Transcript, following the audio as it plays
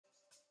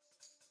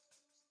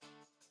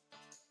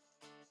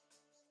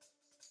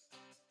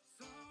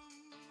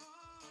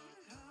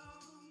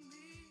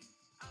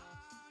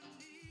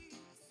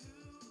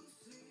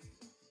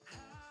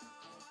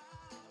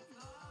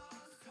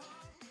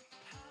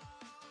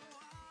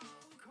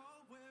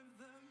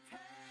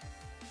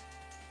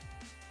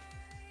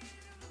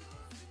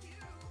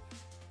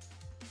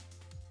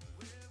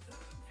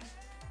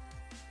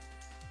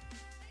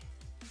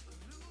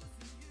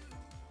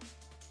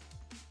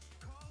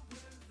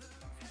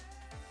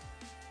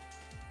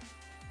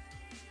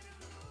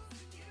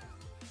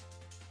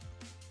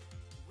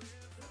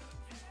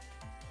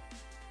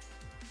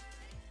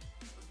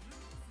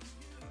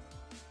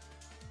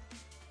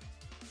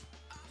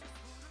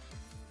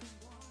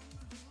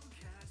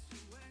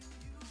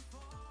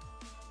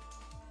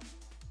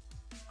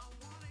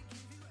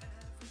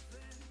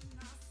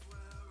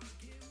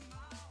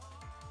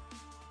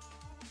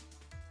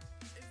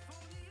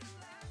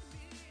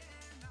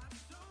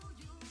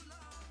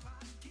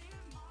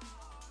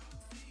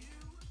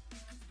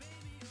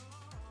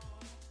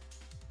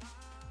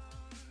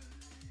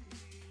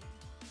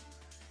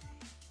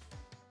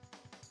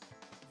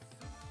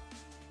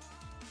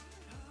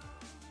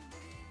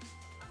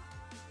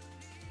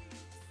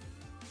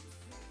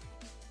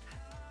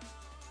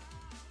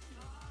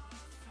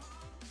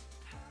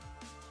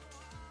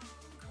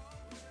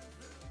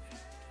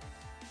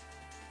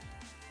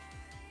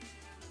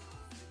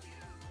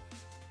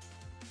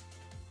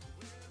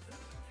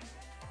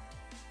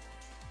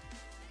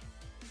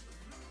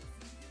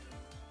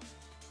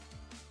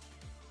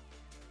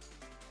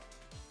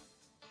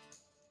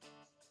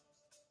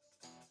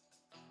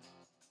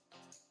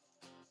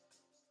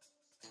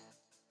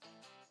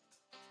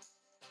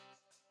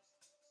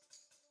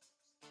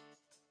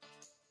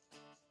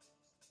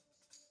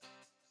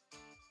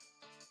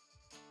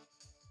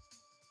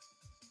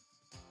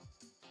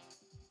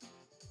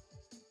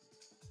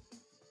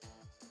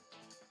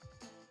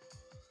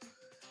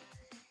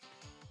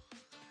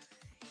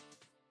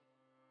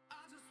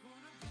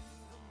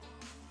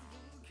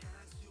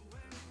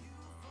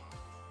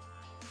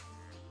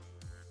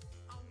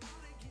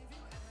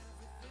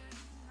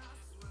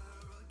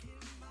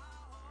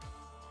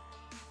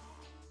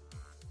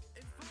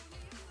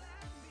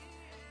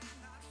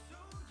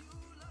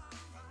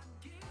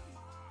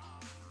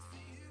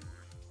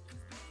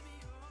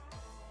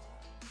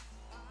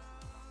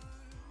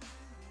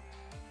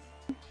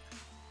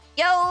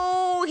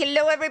Yo!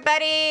 Hello,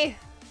 everybody!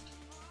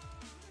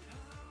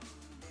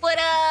 What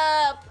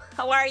up?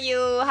 How are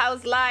you?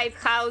 How's life?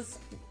 How's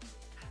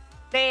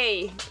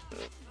day?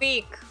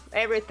 Week?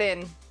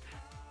 Everything?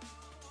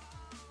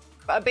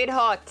 A bit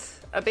hot.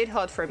 A bit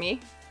hot for me.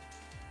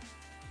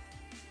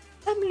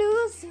 I'm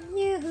losing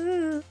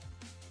you.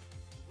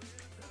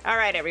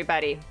 Alright,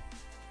 everybody.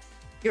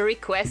 You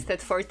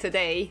requested for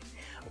today.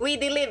 We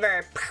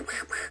deliver.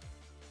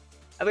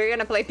 We're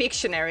gonna play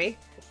Pictionary.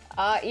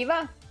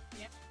 Eva?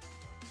 Yeah.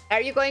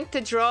 Are you going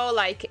to draw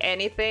like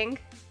anything?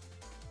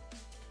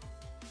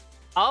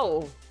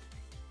 Oh.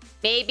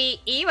 Maybe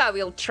Eva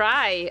will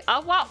try.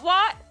 What?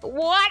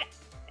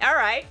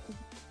 Alright.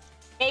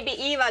 Maybe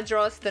Eva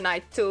draws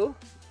tonight too.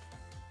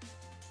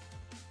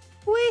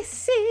 We'll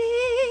see.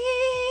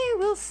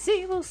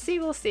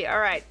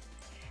 Alright.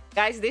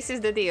 Guys, this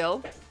is the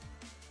deal.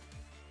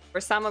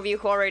 For some of you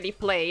who already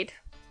played,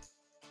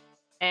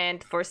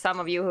 and for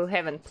some of you who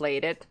haven't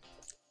played it,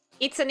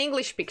 it's an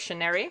English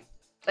Pictionary.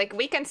 Like,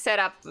 we can set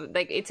up,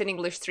 like, it's an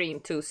English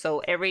stream too,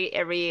 so every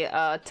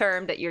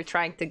term that you're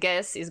trying to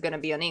guess is gonna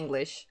be on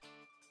English.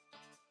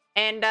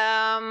 And,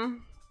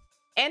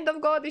 end of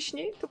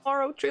Godishny,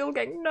 tomorrow, Trill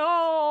Gang,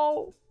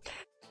 no!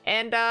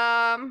 And,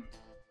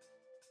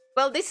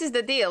 well, this is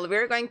the deal.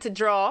 We're going to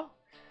draw.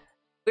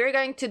 We're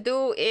going to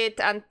do it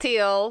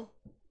until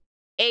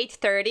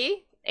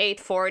 8:30.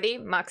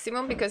 8:40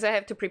 maximum, because I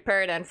have to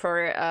prepare then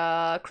for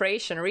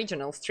Croatian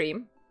regional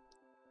stream.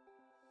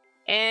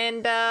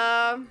 And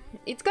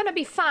it's gonna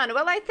be fun.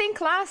 Well, I think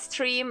last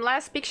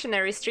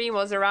Pictionary stream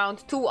was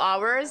around 2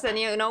 hours, and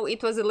you know,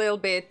 it was a little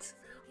bit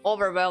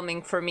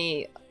overwhelming for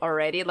me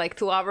already, like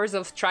 2 hours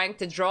of trying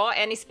to draw,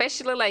 and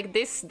especially like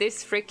this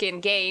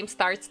freaking game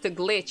starts to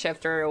glitch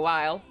after a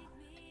while.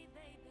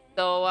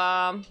 So,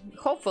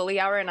 hopefully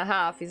hour and a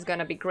half is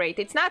gonna be great.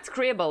 It's not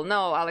Scribble,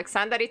 no,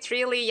 Alexander, it's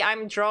really,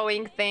 I'm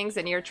drawing things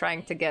and you're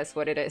trying to guess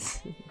what it is.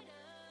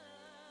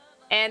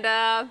 And,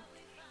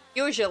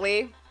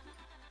 usually,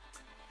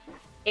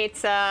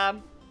 it's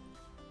a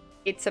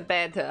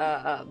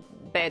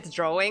bad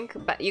drawing,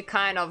 but you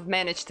kind of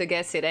manage to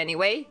guess it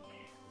anyway,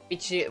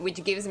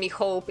 which gives me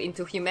hope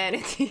into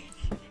humanity.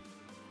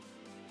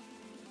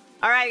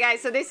 Alright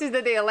guys, so this is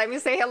the deal. Let me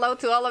say hello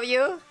to all of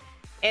you.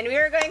 And we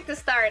are going to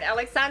start.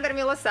 Alexander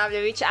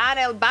Milosavljevic,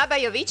 Anel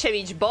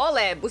Babajovicevic,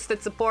 Bole,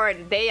 boosted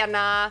support,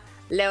 Dejana,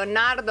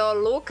 Leonardo,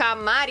 Luca,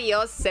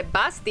 Mario,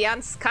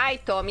 Sebastian, Sky,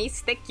 Tommy,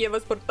 Stekjevo,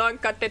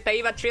 Sportonka, Teta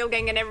Iva,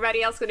 Trilgang, and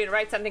everybody else who didn't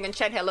write something in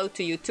chat. Hello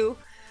to you too.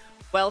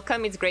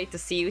 Welcome, it's great to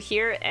see you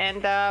here.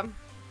 And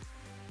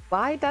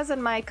why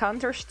doesn't my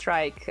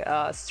Counter-Strike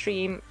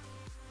stream,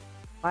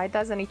 why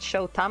doesn't it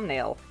show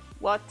thumbnail?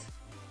 What?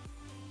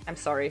 I'm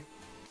sorry.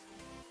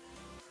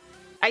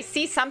 I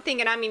see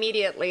something and I'm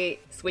immediately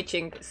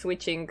switching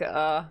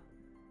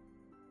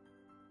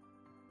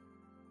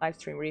live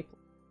stream replay.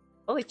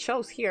 Well, it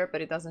shows here,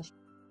 but it doesn't show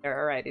there.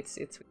 Alright, it's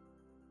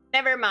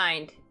never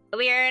mind.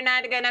 We're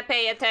not gonna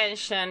pay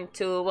attention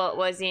to what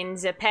was in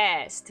the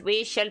past.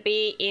 We shall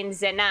be in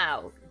the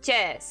now.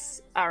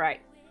 Yes.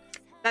 Alright.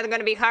 Not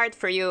gonna be hard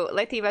for you.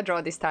 Let Eva draw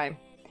this time.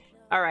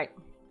 Alright.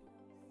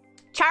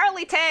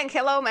 Charlie Tank,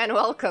 hello man,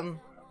 welcome.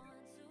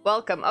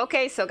 Welcome.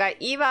 Okay, so guys,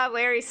 Eva,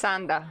 where is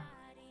Sanda?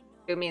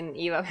 You mean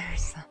Eva,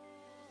 where's Sanda?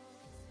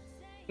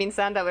 You mean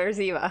Sanda,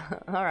 where's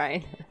Eva?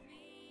 Alright.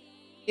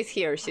 She's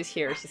here.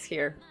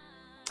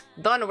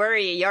 Don't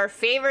worry, your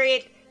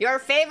favorite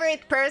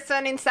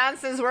person in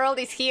Sansen's world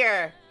is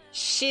here.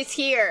 She's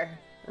here.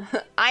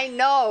 I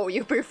know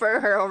you prefer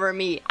her over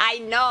me. I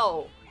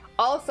know.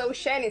 Also,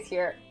 Shen is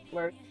here.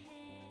 Where?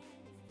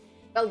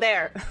 Well,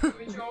 there.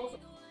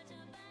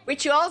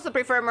 Which you also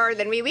prefer more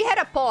than me. We had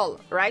a poll,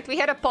 right? We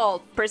had a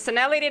poll.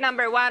 Personality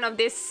number 1 of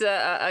this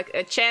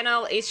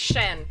channel is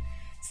Shen.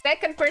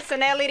 Second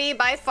personality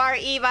by far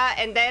Eva,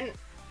 and then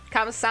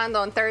comes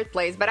Sando on 3rd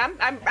place. But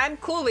I'm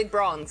cool with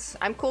bronze.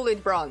 I'm cool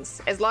with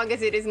bronze, as long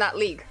as it is not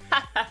League.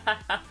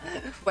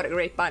 What a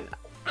great pun.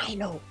 I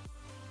know.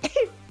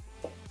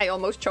 I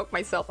almost choked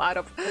myself out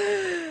of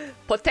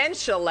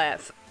potential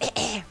laugh.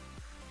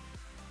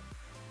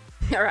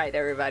 All right,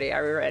 everybody,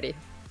 are we ready?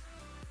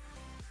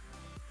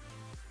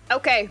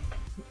 Okay,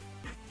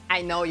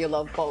 I know you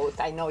love both.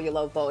 I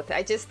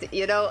just,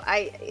 you know,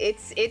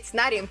 it's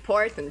not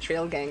important,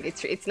 Trill Gang.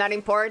 It's not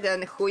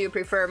important who you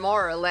prefer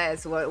more or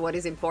less. What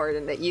is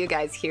important that you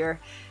guys here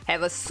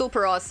have a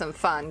super awesome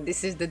fun.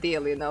 This is the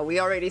deal, you know. We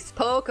already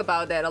spoke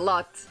about that a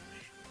lot,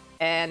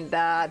 and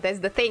that's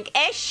the thing.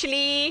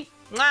 Ashley,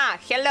 mwah,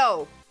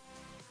 hello.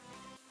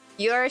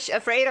 You're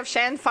afraid of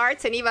Shen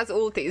farts and Eva's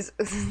ultis.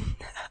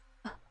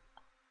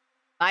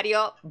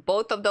 Mario,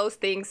 both of those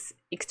things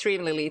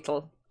extremely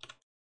lethal.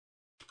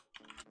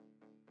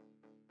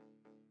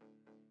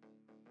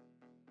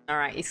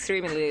 Alright,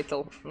 extremely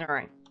little.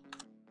 Alright.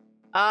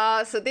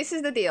 So this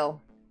is the deal.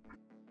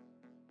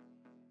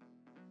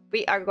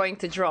 We are going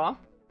to draw.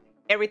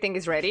 Everything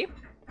is ready.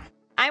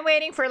 I'm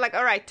waiting for like,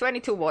 alright,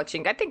 22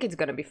 watching. I think it's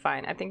gonna be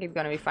fine.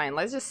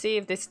 Let's just see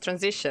if this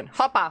transition.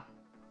 Hoppa!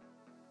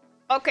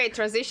 Okay,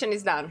 transition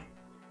is done.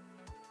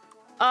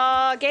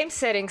 Game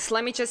settings.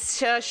 Let me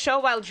just show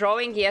while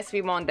drawing. Yes,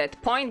 we want that.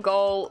 Point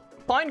goal.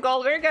 Point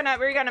goal. We're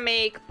gonna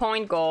make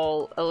point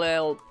goal a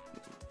little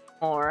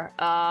more.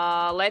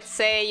 Let's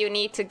say you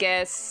need to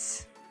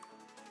guess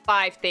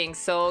 5 things.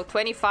 So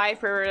 25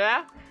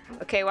 per.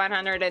 Okay,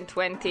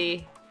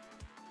 120.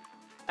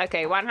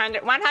 Okay,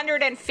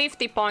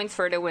 150 points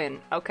for the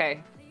win.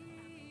 Okay.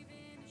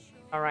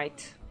 All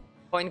right.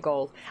 Point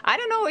goal. I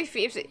don't know if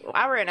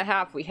hour and a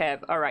half we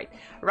have. All right.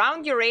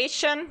 Round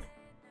duration.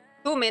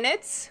 2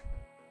 minutes.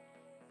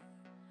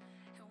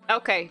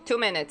 Okay, 2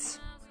 minutes.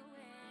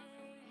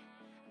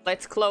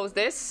 Let's close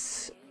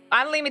this.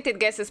 Unlimited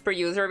guesses per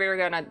user. We're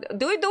gonna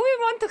do we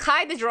want to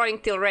hide the drawing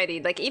till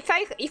ready? Like if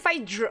I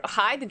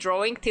hide the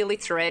drawing till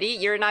it's ready,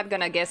 you're not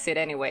gonna guess it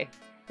anyway.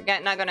 You're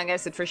not gonna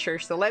guess it for sure.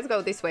 So let's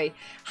go this way.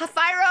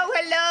 Hafiro,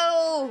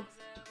 hello.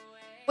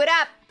 What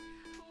up?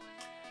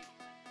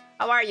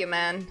 How are you,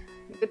 man?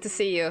 Good to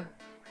see you.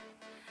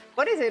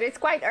 What is it? It's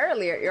quite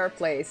early at your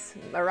place.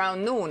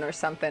 Around noon or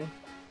something.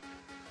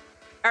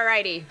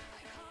 Alrighty.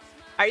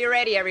 Are you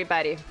ready,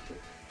 everybody?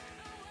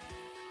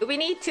 Do we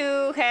need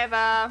to have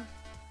a...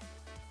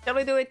 Shall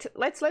we do it?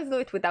 Let's do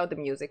it without the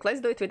music.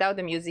 Let's do it without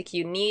the music.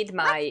 You need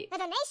my...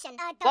 What? A donation.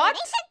 What?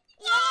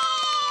 Yay!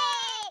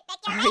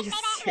 Are you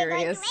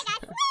serious?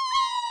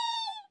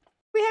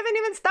 We haven't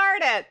even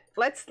started.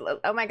 Let's...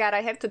 Oh my god,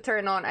 I have to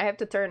turn on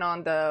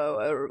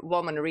the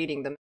woman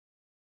reading them.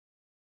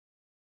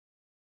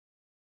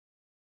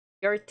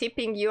 Your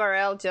tipping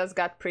URL just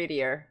got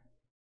prettier.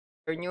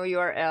 Your new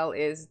URL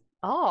is...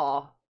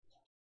 Oh.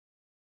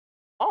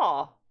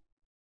 Oh.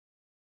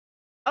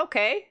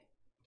 Okay.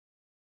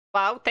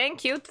 Wow,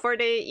 thank you for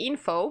the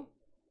info.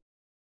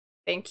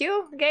 Thank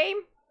you, game.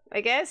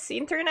 I guess,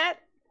 internet.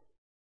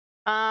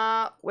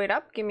 Wait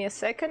up, give me a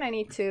second. I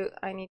need to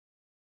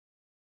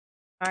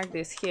mark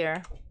this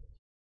here.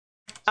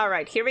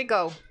 Alright, here we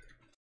go.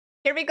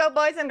 Here we go,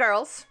 boys and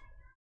girls.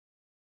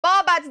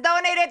 Bobats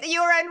donated the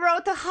euro and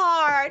wrote a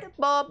heart.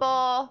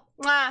 Bobo.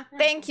 Mwah.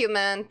 Thank you,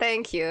 man.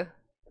 Thank you.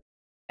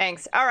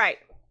 Thanks. Alright.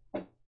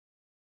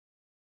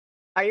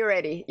 Are you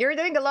ready? You're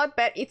doing a lot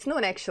better. It's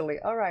noon, actually.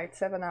 Alright,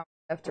 7 hours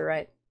after,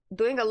 right?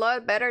 Doing a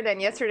lot better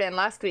than yesterday and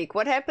last week.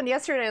 What happened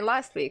yesterday and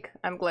last week?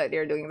 I'm glad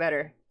you're doing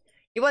better.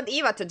 You want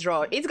Eva to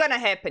draw. It's gonna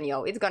happen,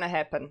 yo. It's gonna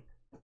happen.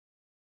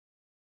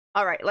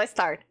 Alright, let's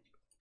start.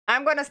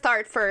 I'm gonna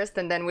start first,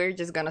 and then we're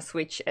just gonna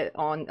switch it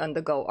on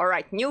the go.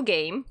 Alright, new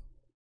game.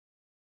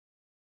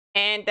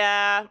 And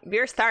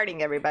we're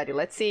starting, everybody.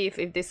 Let's see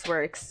if this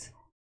works.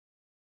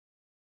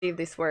 See if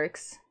this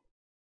works.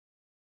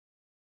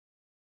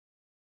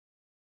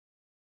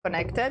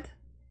 Connected.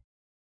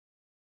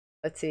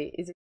 Let's see.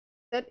 Is it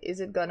connected? Is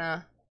it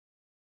gonna...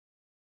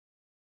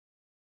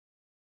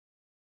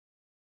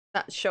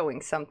 Not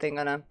showing something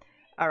on a...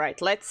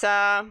 Alright, let's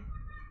start.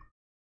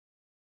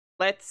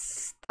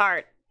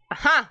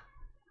 Aha!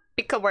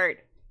 Pick a word.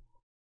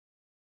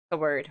 A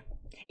word.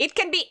 It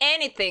can be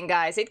anything,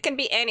 guys. It can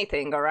be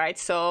anything, alright?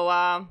 So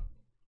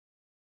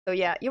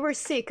yeah, you were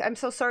sick. I'm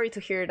so sorry to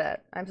hear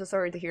that. I'm so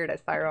sorry to hear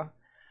that, Pyro.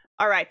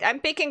 Alright, I'm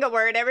picking a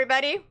word,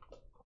 everybody.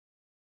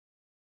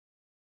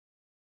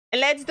 And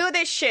let's do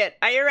this shit.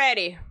 Are you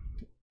ready?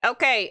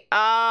 Okay,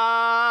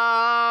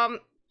 go!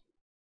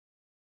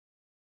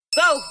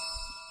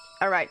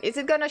 Alright, is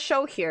it gonna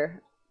show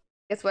here?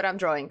 Guess what I'm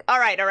drawing.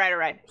 Alright.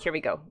 Here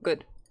we go.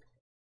 Good.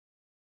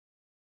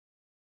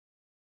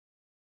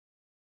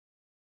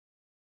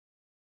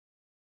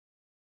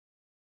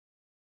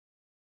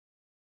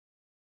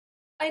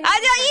 I know,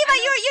 Eva,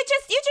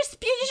 you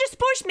just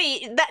pushed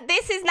me.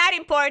 This is not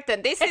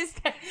important. This is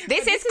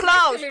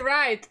closed. Is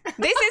right.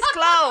 This is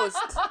closed.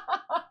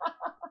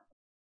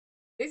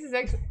 This is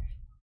actually...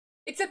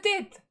 It's a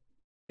tit.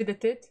 Is it a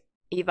tit?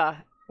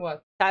 Eva.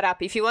 What? Shut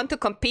up. If you want to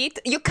compete,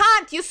 you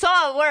can't. You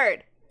saw a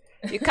word.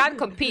 You can't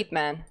compete,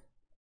 man.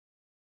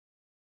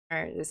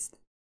 Alright, just...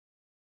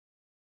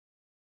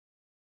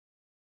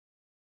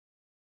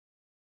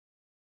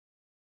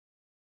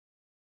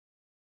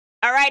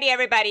 Alrighty,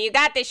 everybody, you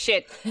got this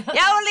shit. Yo,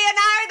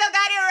 Leonardo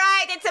got it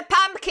right. It's a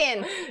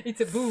pumpkin. It's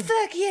a boob.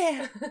 Fuck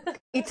yeah.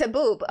 It's a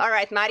boob. All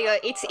right, Mario.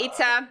 It's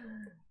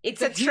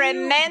a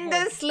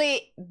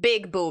tremendously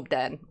big boob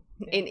then.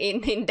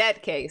 In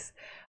that case.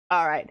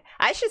 All right.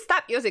 I should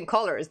stop using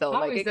colors though.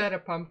 How is that a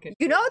pumpkin?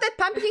 You know that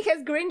pumpkin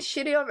has green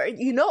shitty over.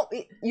 You know.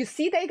 You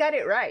see, they got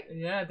it right.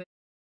 Yeah.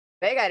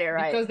 They got it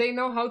right. Because they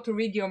know how to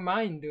read your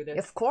mind, dude.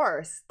 Of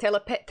course.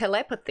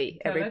 Telepathy.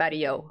 Everybody,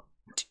 yo.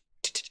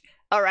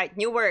 All right,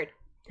 new word.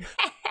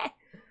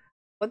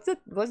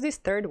 What's this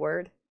third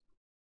word?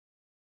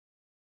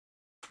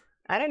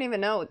 I don't even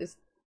know this.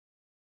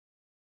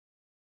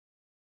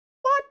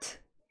 What?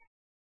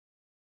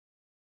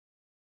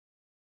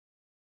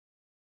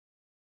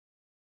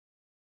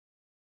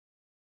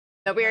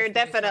 No, we're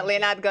definitely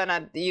not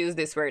gonna use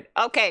this word.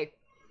 Okay.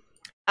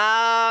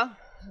 Ha.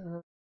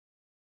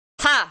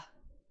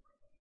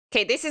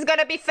 Okay, this is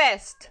gonna be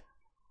fast.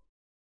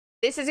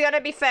 This is gonna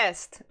be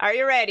fast. Are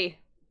you ready?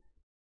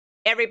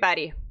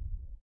 Everybody.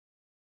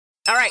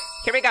 All right,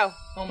 here we go.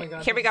 Oh my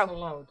god. Here we go. So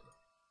loud.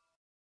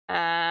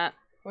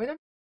 Why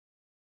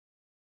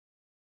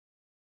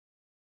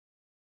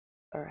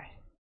All right.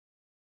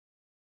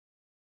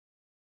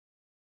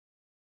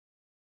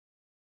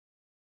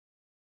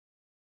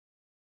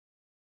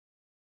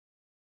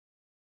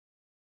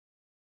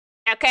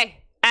 Okay.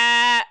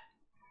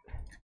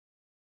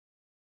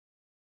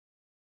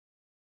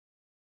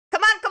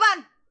 Come on, come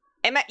on.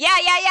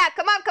 Yeah.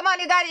 Come on.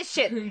 You got this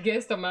shit.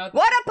 Guess tomato.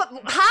 What a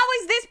how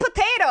is this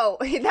potato?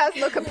 It does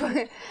look a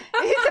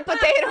it's a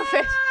potato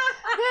fish.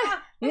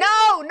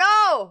 No.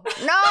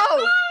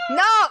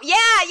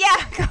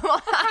 Yeah. Come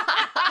on.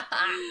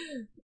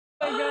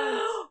 Oh my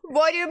God.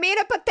 What do you mean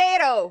a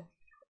potato?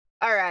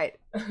 All right.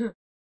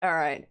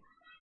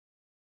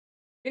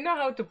 You know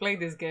how to play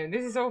this game.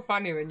 This is so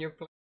funny when you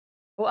play.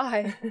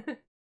 Why?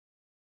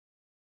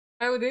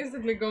 I would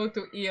instantly go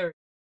to ear.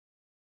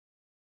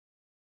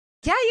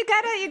 Yeah, you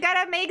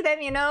gotta make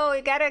them, you know,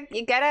 you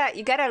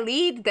gotta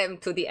lead them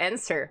to the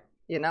answer,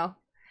 you know.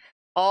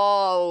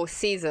 Oh,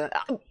 season.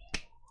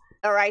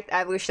 All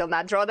right, we shall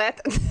not draw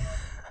that.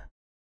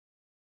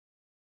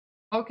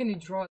 How can you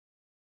draw?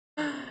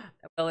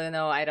 Well, you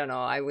know, I don't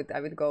know. I would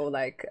go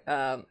like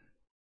then,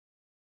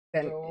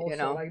 you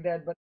know, like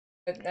that, but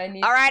I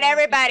need. All right,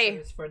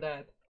 everybody. For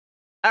that.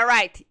 All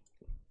right,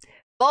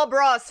 Bob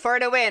Ross for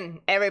the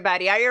win.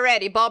 Everybody, are you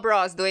ready? Bob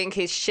Ross doing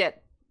his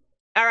shit.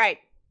 All right.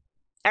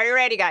 Are you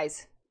ready,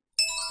 guys?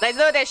 Let's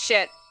do this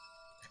shit.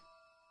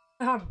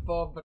 Bob.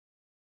 All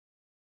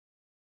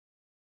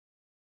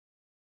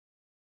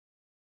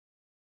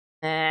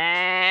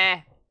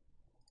right.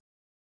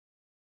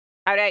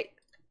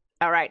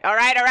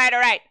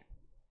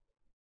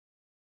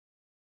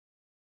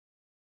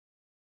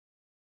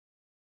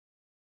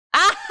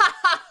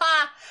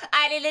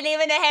 I didn't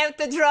even have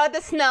to draw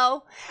the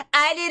snow.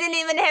 I didn't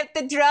even have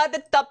to draw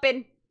the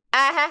topping.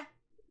 You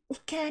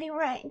got it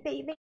right,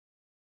 baby.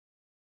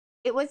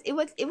 It was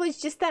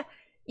just a,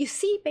 you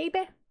see,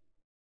 baby.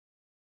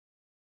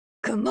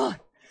 Come on,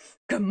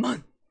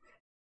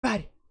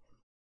 buddy.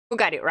 Who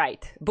got it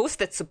right?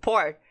 Boosted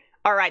support.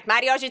 All right,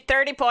 Marioji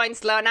 30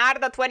 points,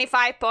 Leonardo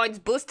 25 points,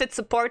 boosted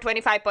support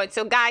 25 points.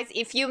 So guys,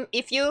 if you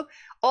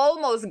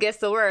almost guess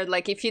the word,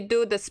 like if you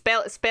do the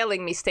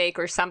spelling mistake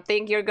or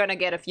something, you're gonna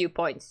get a few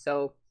points.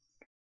 So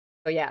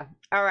yeah.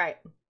 All right.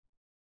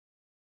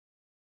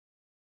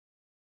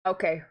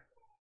 Okay.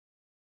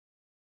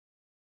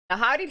 Now,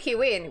 how did he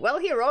win? Well,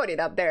 he wrote it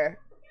up there.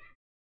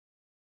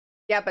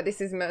 Yeah, but this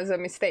is a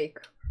mistake.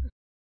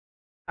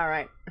 All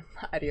right.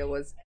 Mario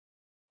was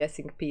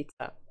guessing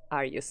pizza.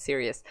 Are you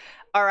serious?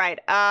 All right.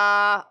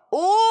 Oh.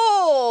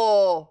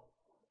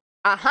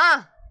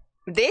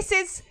 This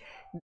is.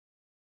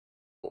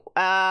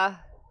 I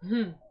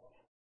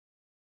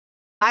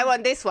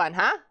want this one,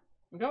 huh?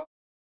 No.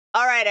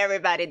 All right,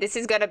 everybody. This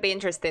is gonna be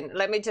interesting.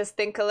 Let me just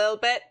think a little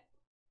bit.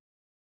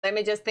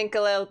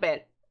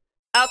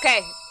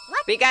 Okay.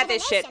 We got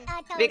this shit. Yay!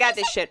 Take your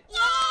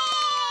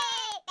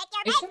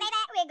bets, baby.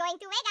 We're going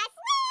to Vegas.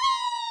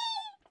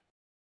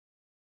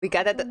 We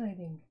got it.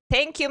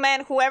 Thank you,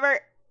 man. Whoever.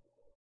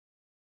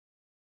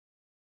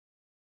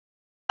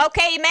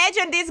 Okay,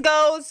 imagine this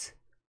goes.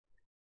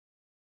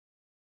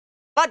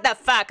 What the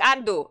fuck?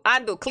 Undo.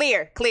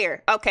 Clear.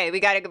 Okay, we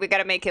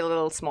gotta make it a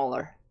little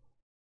smaller.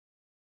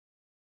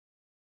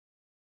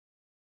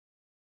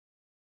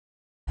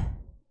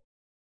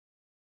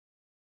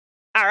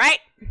 All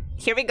right.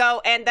 Here we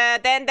go, and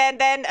then,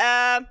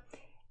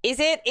 is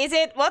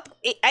it what?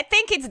 I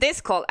think it's this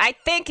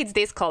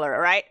color.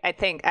 Right? I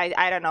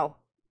don't know.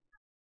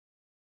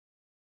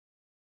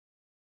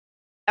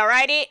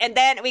 Alrighty, and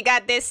then we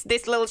got this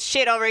little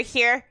shit over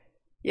here.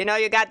 You know,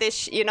 you got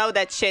this. You know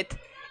that shit.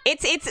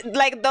 It's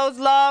like those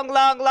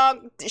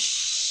long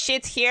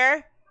shit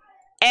here,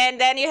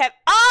 and then you have.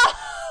 Oh,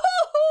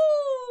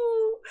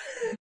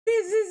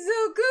 this is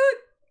so good.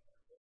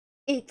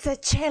 It's a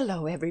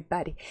cello,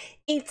 everybody.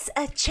 It's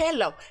a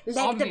cello. Like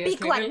obviously, the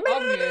big one.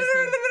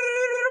 Obviously.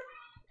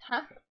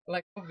 Huh?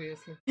 Like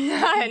obviously.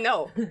 I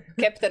know.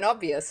 Captain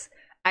Obvious.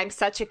 I'm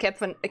such a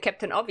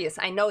Captain Obvious.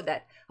 I know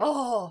that.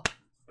 Oh.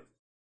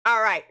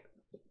 All right.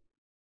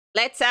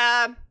 Let's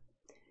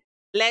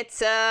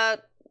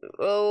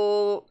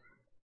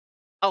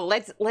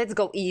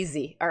go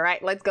easy. All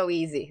right. Let's go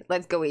easy.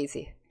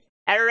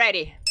 Are you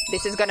ready?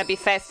 This is gonna be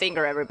fast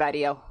finger,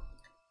 everybody. Yo.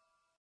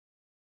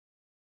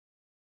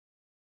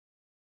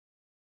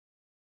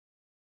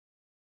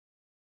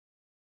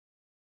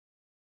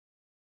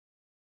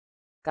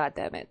 God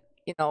damn it.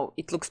 You know,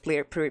 it looks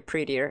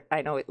prettier.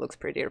 I know it looks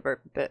prettier,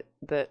 but...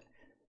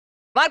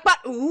 What?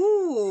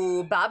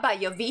 Ooh, Baba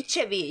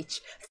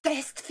Jovicevic.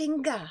 Fast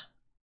finger.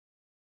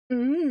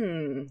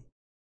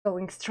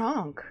 Going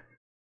strong.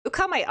 Look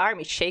how my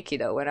arm is shaky,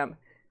 though, when I'm...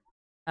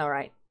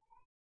 Alright.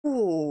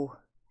 Ooh.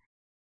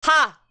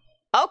 Ha!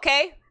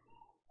 Okay.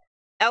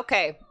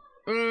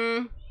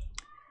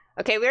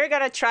 Okay, we're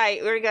gonna try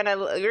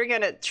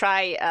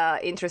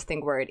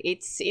interesting word.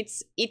 It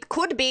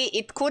could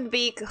be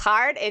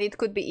hard and it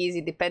could be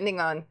easy depending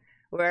on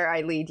where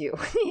I lead you.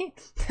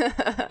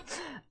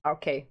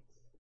 Okay.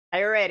 Are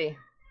you ready?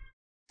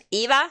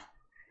 Eva,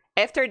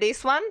 after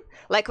this one,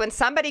 like when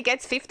somebody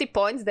gets 50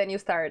 points, then you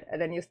start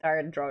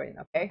drawing,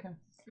 okay?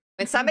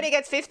 When somebody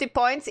gets 50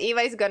 points,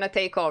 Eva is gonna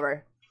take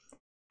over.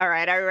 All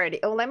right, are you ready?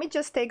 Oh, let me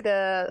just take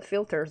the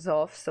filters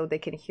off so they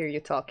can hear you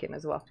talking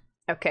as well.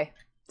 Okay,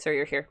 so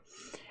you're here.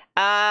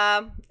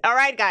 All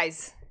right,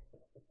 guys.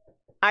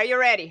 Are you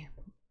ready?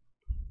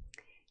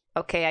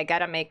 Okay, I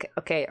gotta make...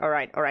 Okay, all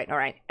right.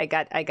 I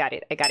got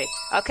it.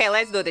 Okay,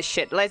 let's do this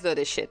shit.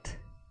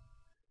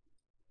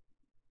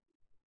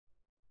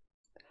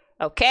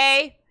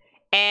 Okay.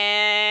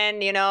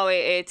 And, you know,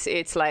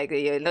 it's like,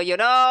 you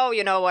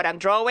know what I'm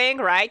drawing,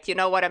 right? You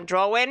know what I'm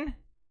drawing?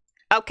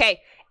 Okay.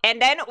 And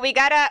then we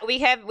have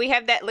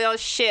that little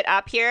shit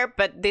up here,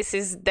 but this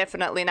is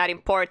definitely not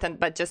important,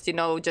 but just, you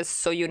know,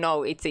 just so you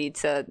know, it's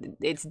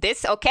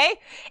this, okay?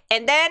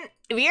 And then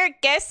we are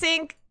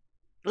guessing,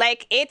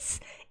 like, it's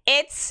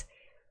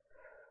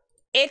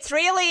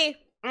really,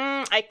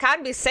 I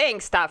can't be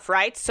saying stuff,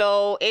 right?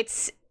 So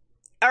it's,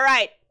 all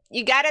right,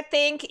 you gotta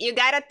think, you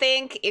know,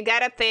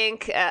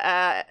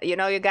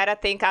 you gotta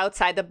think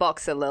outside the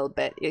box a little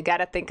bit.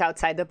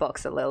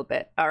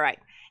 All right.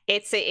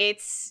 It's,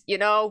 you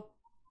know,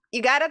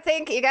 you gotta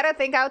think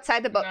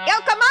outside the box. Yo,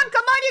 come on,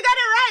 you got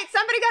it right.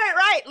 Somebody got it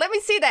right. Let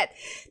me see that.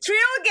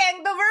 Trill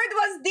gang, the word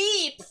was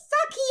deep.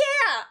 Fuck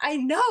yeah, I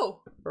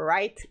know.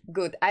 Right,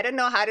 good. I don't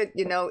know how to,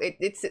 you know,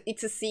 it's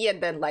a C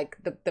and then like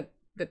the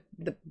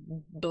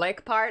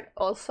black part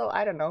also.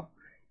 I don't know.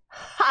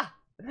 Ha.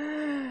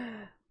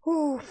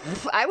 Ooh,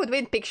 I would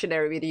win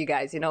Pictionary with you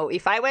guys. You know,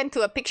 if I went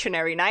to a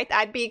Pictionary night,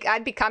 I'd be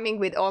coming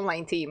with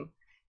online team.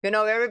 You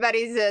know,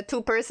 everybody's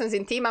 2 persons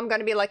in team. I'm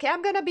gonna be like, yeah,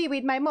 I'm gonna be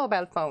with my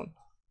mobile phone.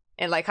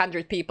 And like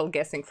 100 people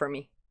guessing for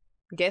me.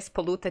 Guess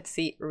polluted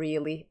sea.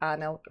 Really,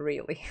 Anel?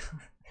 Really?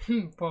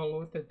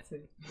 Polluted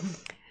sea.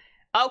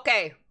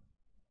 Okay.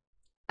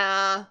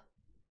 30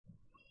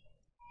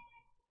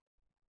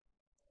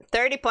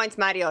 points,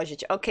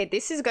 Mariojic. Okay,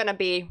 this is gonna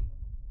be...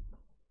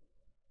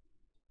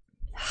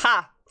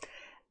 Ha!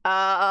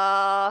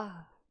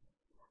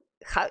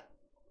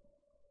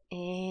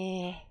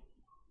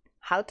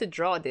 How to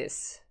draw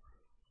this?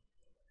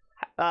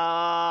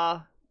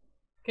 Can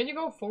you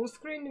go full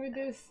screen with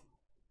this?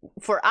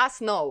 For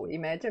us, no.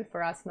 Imagine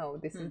for us, no.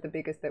 This is the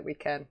biggest that we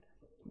can.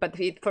 But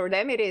for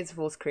them, it is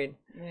full screen.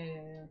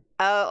 Yeah.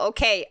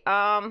 Okay.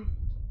 All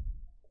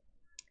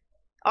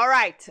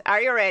right.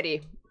 Are you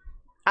ready?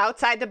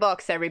 Outside the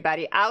box,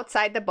 everybody.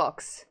 Outside the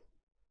box.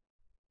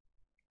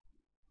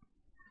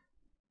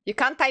 You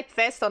can't type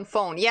fast on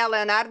phone. Yeah,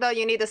 Leonardo,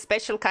 you need a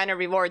special kind of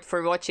reward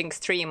for watching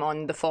stream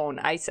on the phone.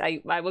 I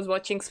was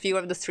watching a few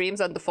of the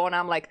streams on the phone.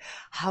 I'm like,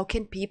 how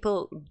can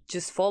people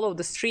just follow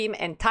the stream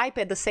and type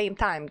at the same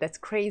time? That's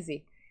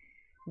crazy.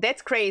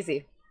 That's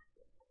crazy.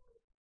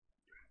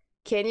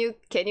 Can you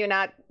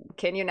not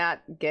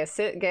guess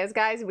it? Guess,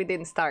 guys? We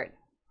didn't start.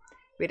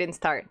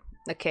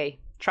 Okay,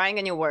 trying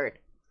a new word.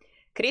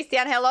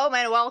 Christian, hello,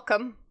 man.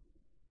 Welcome.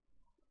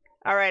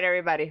 All right,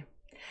 everybody.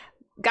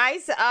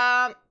 Guys,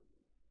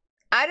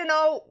 I don't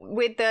know,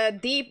 with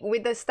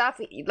the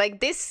stuff like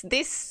this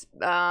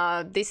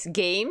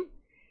game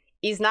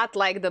is not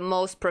like the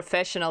most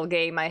professional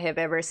game I have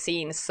ever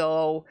seen.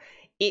 So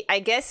I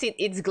guess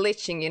it's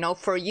glitching, you know.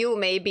 For you,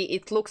 maybe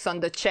it looks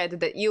on the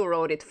chat that you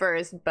wrote it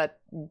first, but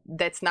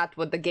that's not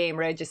what the game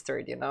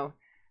registered, you know.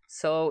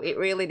 So it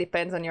really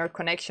depends on your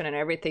connection and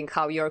everything,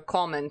 how your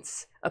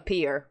comments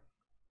appear.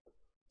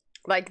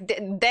 Like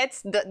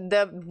that's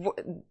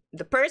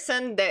the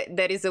person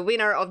that is a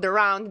winner of the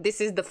round. This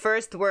is the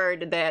first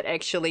word that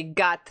actually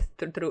got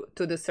through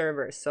to the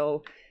server.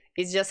 So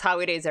it's just how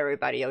it is,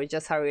 everybody. It's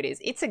just how it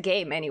is. It's a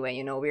game anyway,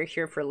 you know. We're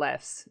here for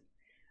laughs.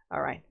 All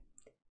right.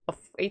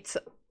 It's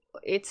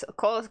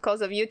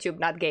cause of YouTube,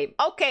 not game.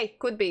 Okay,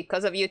 could be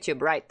cause of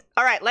YouTube, right?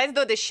 All right, let's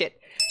do this shit.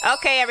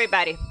 Okay,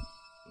 everybody,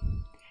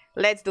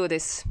 let's do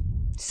this.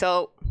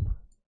 So.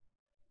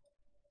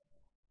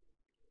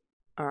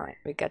 All right,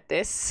 we got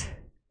this.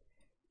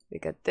 We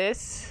got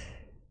this.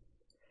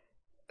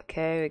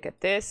 Okay, we got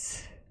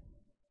this.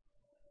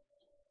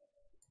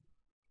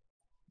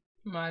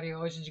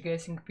 Mario is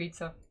guessing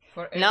pizza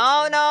for everything.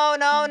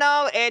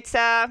 No. It's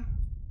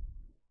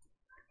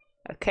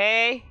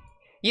okay.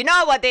 You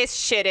know what this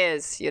shit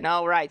is, you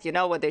know, right? You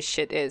know what this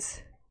shit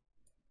is.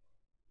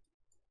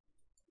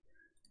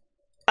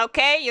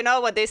 Okay, you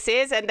know what this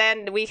is, and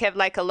then we have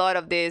like a lot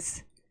of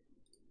this.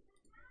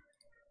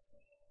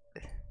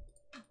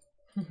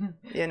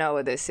 You know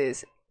what this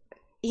is.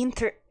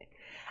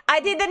 I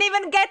didn't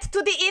even get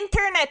to the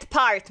internet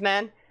part,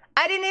 man.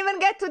 I didn't even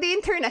get to the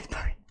internet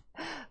part.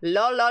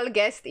 Lol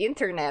guessed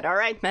internet. All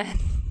right, man.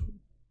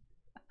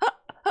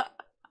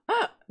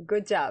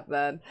 Good job,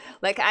 man.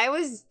 Like, I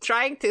was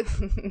trying to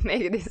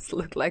make this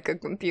look like a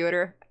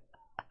computer.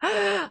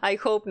 I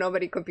hope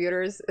nobody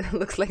computers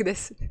looks like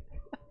this.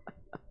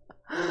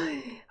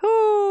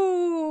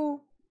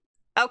 Ooh.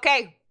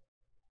 Okay.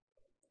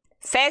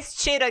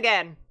 Fast shit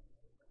again.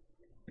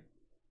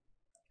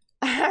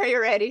 Are you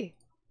ready?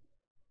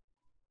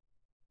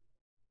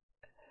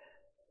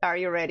 Are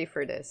you ready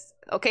for this?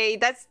 Okay,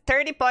 that's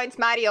 30 points,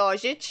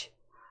 Mariojic.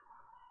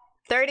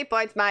 30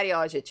 points,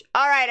 Mariojic.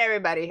 All right,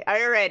 everybody. Are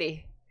you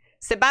ready?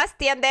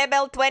 Sebastian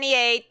Debel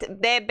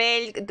 28.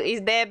 Debel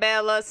is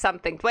Debel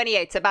something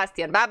 28.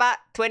 Sebastian Baba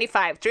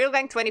 25.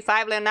 Drillbank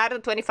 25. Leonardo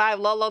 25.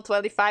 Lolo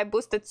 25.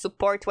 Boosted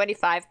support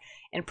 25.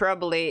 And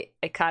probably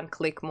I can't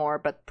click more,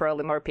 but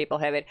probably more people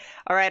have it.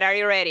 All right, are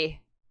you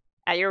ready?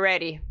 Are you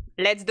ready?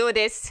 Let's do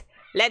this.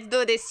 Let's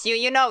do this.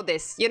 You know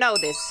this. You know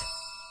this.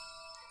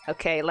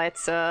 Okay,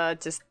 let's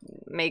just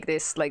make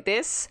this like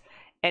this,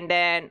 and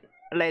then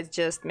let's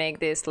just make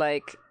this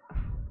like.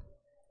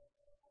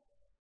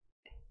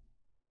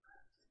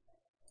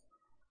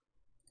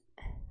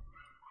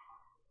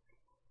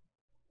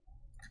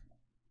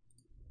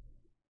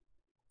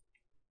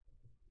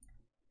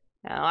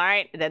 All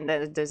right, then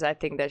there's I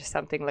think there's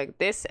something like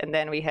this, and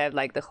then we have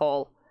like the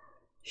whole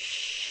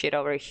shit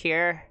over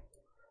here.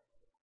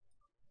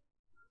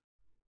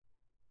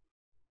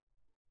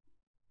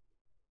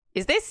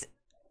 Is this?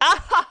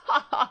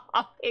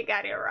 Oh, he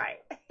got it right.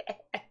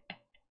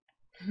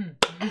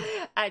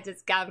 I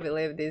just can't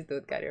believe this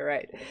dude got it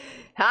right.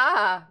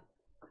 Ah,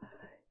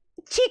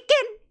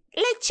 chicken,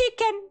 let's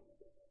chicken,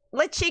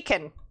 let's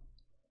chicken.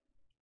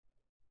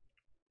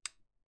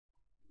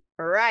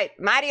 Right,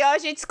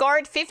 Mariojic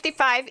scored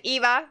 55.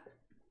 Eva,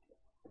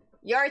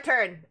 your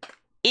turn.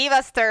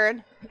 Eva's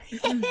turn.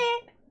 Here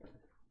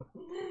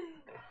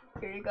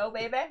you go,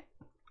 baby.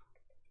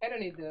 I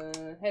don't need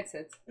the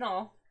headsets.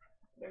 No,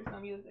 there's no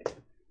music.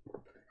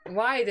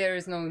 Why there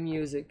is no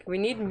music? We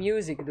need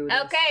music, dude.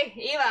 Okay,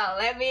 Eva,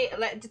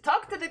 let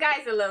talk to the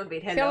guys a little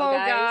bit. Hello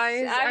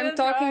guys. I'm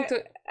talking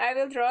to. I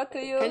will draw to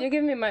you. Can you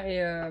give me my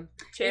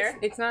chair?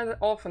 It's not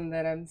often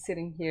that I'm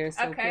sitting here,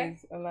 so okay.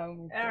 Please allow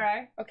me. All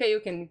right. Okay,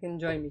 you can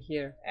join me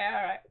here.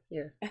 All right.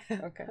 Here.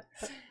 Okay.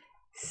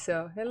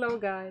 So hello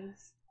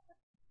guys.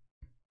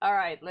 All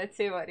right. Let's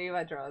see what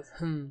Eva draws.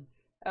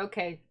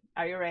 Okay.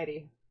 Are you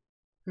ready?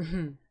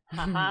 Okay.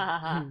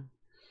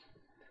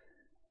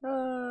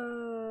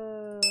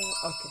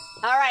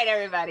 All right,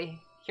 everybody.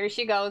 Here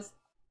she goes.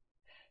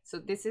 So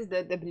this is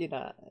the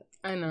Blina.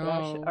 I know.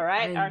 Brush. All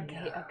right. I Okay.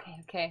 know. Okay.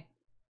 Okay.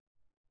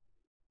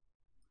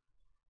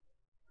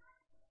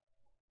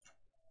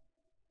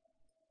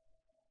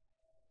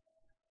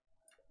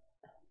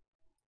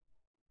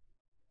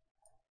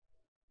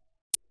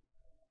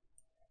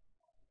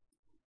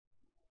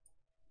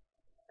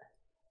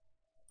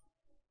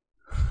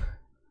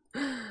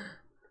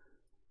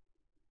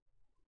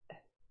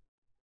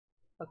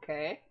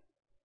 Okay.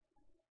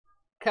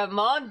 Come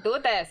on, do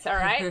this, all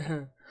right?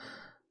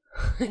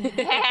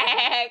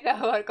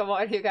 Come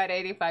on, you got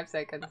 85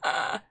 seconds.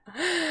 Come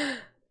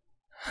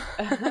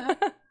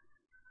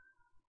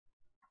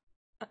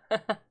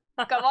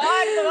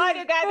on,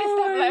 you got this.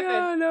 Stop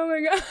laughing. Oh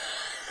my god.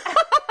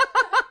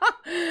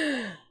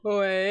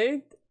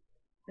 Wait.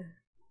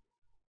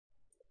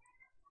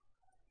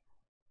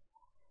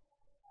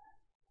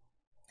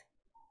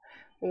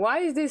 Why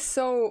is this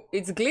so...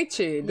 It's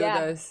glitchy,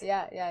 Dudas.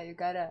 Yeah, you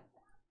gotta...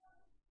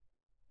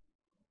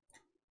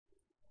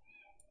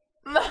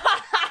 Monkey,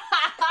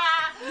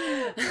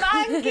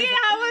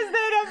 how was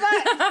that about?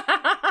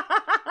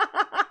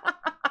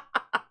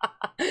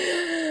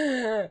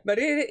 But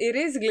it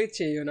is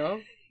glitchy, you know?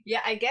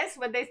 Yeah, I guess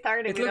when they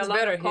started It with a looks lot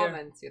better of here.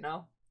 comments, you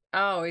know?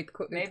 Oh, it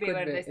could Maybe could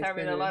when be. they start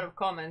with a lot of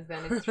comments,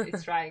 then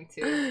it's trying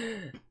to...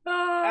 Oh.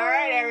 All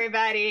right,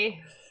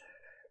 everybody.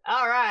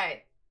 All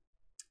right.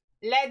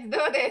 Let's do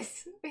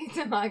this.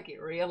 Pizza monkey,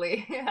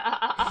 really? Really?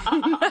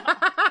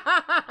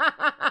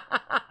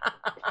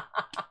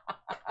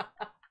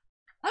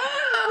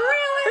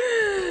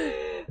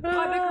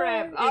 What the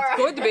crap? It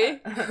could be.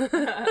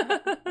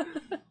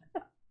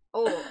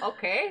 Oh,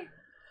 okay.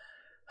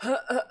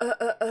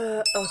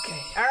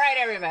 Okay. All right,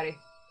 everybody.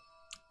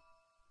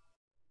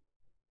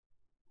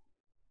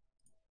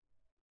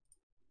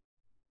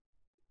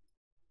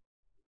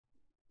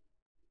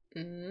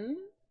 Mm.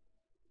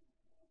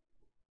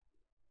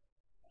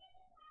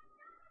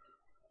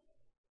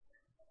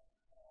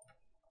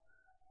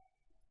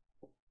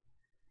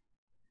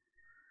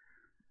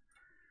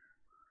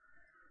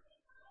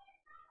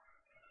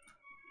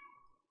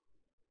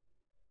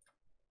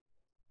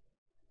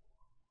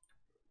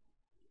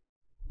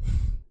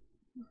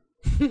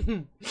 I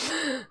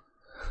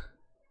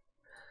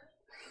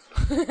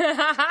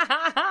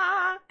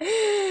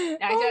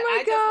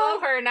just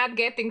love her not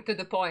getting to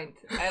the point.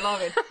 I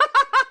love it.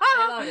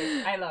 I love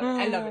it. I love it.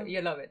 I love it.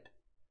 You love it.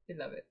 You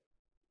love it.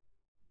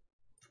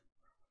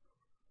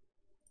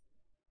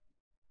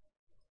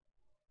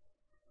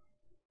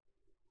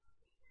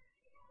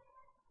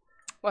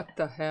 What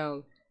the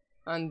hell?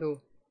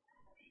 Undo.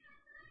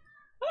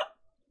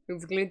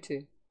 It's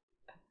glitchy.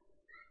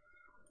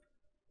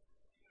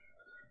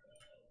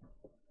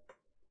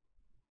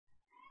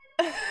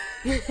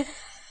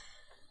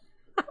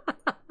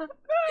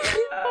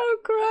 Oh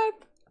crap.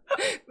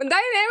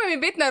 Daj nemoj mi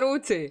bit na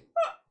ruci.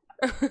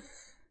 Can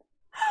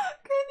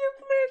you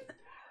please?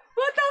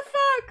 What the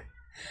fuck?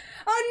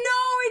 Oh no,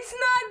 it's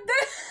not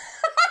that.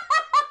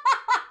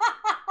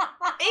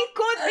 It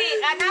could be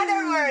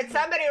another word.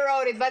 Somebody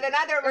wrote it, but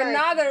another word.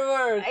 Another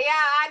word.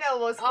 Yeah, I know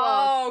was close.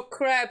 Oh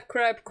crap.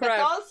 But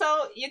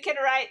also, you can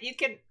write. You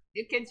can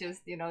You can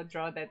just, you know,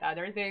 draw that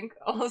other thing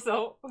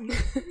also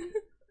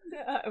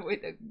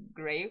with a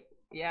grape.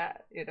 Yeah,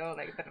 you know,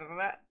 like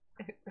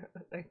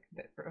like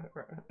that.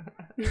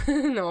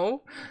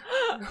 No.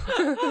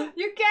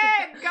 You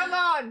can. Come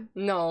on.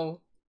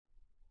 No.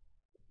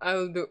 I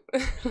will do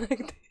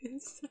like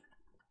this.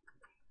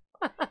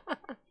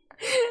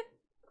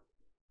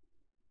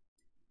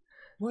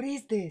 What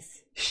is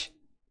this? Shh.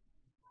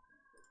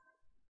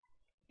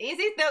 Is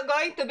it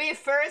going to be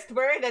first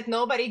word that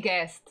nobody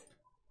guessed?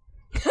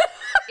 Is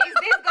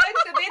this going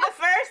to be the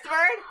first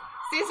word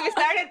since we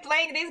started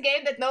playing this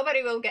game that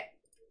nobody will get?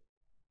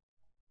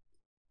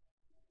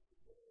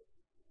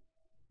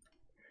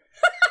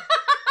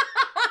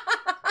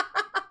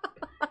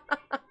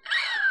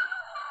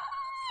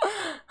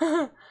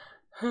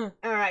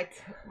 All right,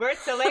 word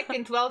select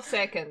in 12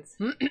 seconds.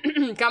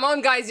 Come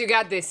on, guys, you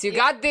got this. You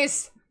got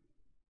this.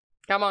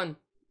 Come on.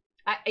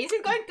 Is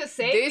it going to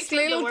say This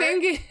little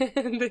thingy?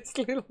 This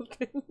little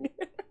thingy.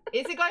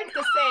 Is it going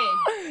to say?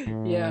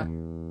 Yeah.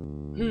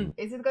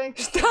 Is it going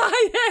to say?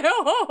 And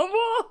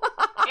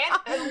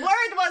the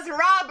word was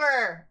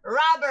robber.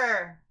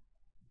 Robber.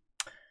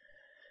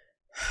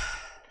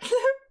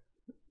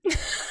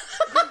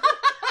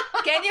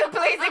 Can you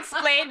please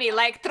explain me?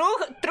 Like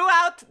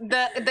throughout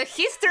the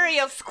history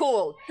of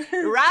school,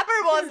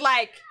 rubber was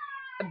like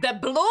the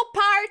blue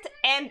part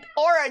and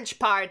orange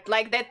part,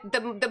 like that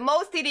the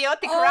most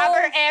idiotic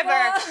rubber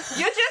ever.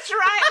 You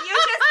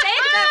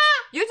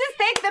just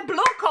take the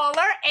blue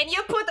color and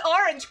you put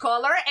orange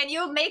color and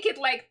you make it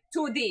like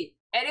 2D.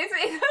 And it's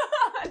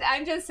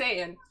I'm just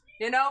saying,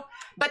 you know.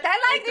 But I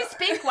like this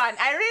pink one.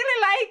 I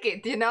really like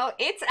it. You know,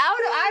 it's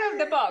out of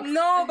the box.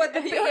 No, but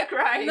you're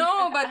crying.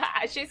 No, but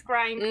she's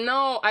crying.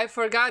 No, I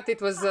forgot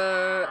it was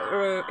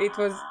it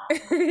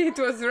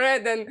was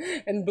red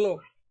and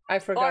blue. I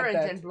forgot orange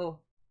that. And blue.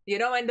 You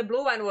know, and the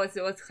blue one was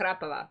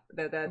hrapava.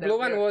 The blue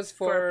one was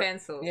for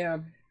pencils. Yeah.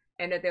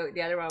 And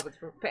the other one was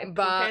for pens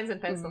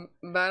and pencils.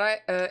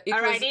 But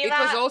it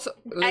was also,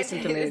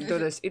 listen to me, do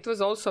this. It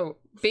was also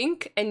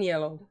pink and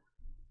yellow.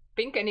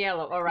 Pink and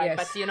yellow, all right. Yes.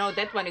 But you know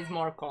that one is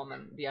more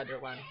common. The other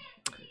one.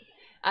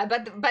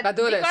 But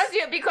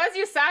because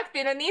you sucked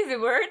in an easy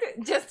word,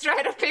 just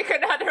try to pick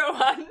another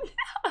one.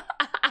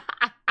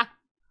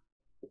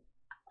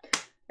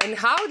 And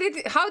how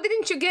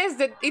didn't you guess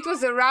that it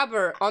was a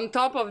rubber on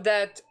top of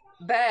that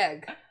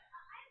bag?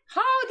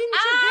 How didn't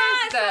you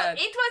guess that?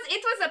 So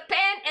it was a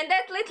pen and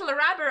that little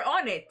rubber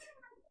on it.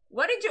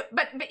 What did you?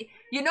 But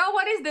you know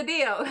what is the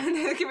deal?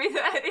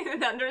 I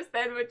didn't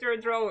understand what you're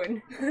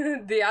drawing.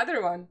 The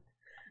other one.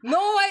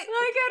 No, like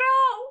at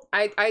all.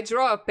 I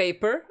draw a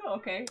paper.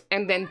 Okay.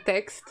 And then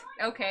text.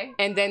 Okay.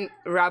 And then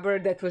rubber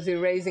that was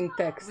erasing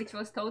text. Which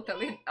was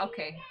totally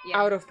okay.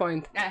 Yeah. Out of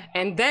point.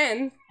 And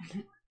then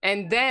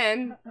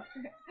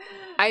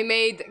I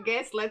made.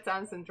 Guess. Let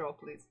Sansen draw,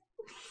 please.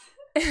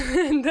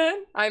 And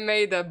then I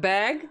made a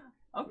bag.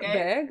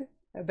 Okay.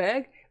 A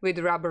bag with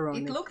rubber on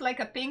it. It looked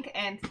like a pink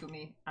ant to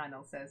me,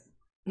 Arnold says.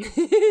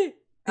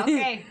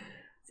 Okay.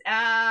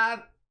 All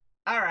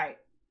right.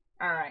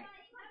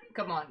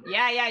 Come on.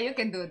 Yeah, you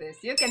can do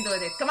this. You can do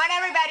this. Come on,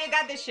 everybody, you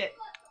got this shit.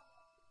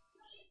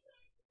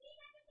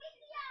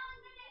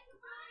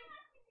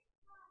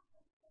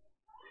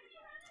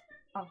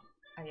 Oh,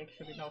 I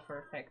actually know for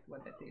a fact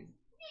what that is.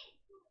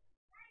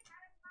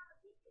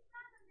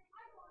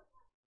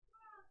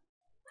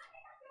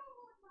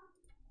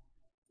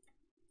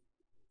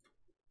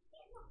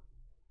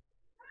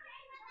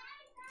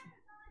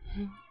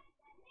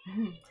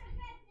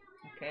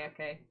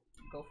 Okay.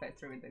 Go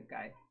faster with the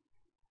guy.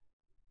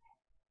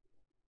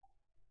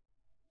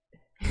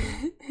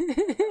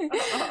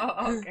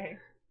 Okay.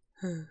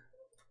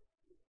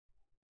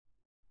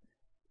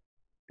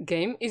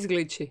 Game is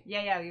glitchy.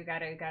 Yeah, you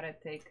gotta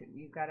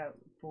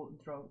pull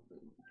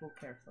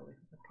carefully.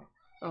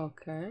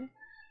 Okay.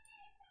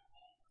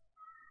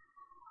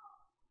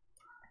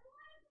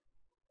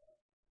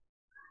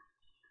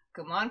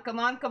 Come on.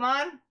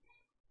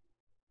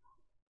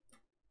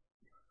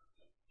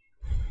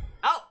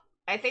 Oh,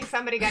 I think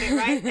somebody got it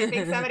right.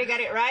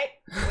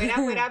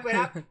 Wait up.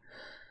 Okay.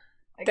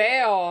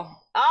 Theo.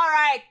 All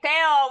right,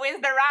 Theo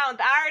wins the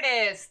round.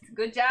 Artist.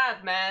 Good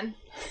job, man.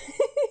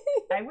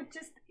 I would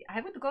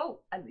go.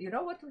 You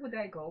know what would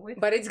I go with?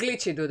 But it's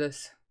glitchy, do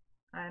this.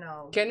 I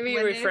know. Can we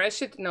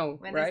refresh it? No.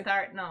 When right? they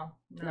start, no.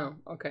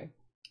 Okay.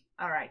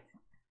 All right.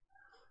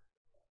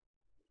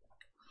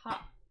 Huh.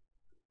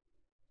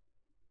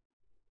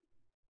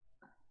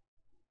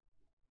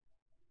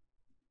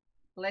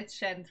 Let's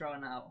Shen draw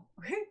now.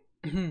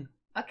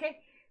 Okay,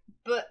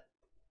 but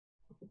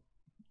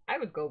I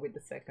would go with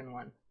the second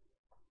one.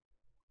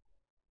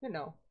 You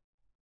know,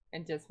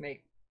 and just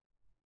make.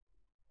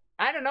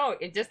 I don't know.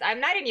 I'm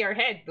not in your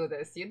head. Do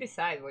this. You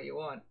decide what you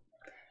want.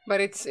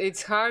 But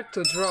it's hard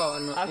to draw.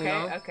 Okay. You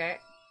know? Okay.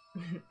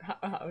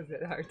 How is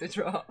it hard to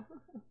draw?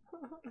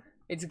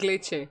 It's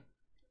glitchy.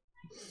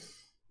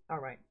 All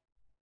right.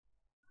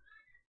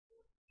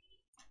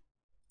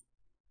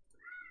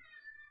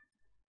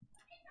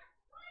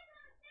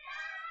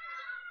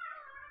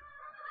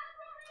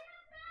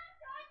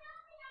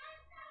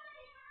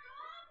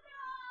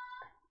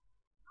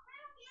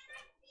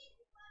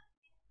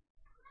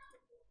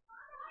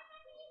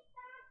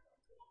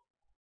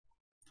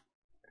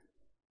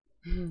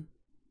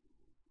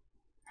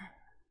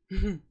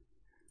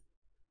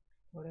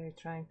 What are you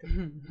trying to?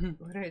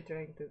 What are you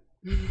trying to?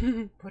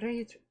 What are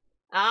you?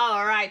 Oh,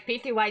 all right.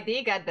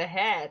 PTYD got the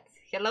hat.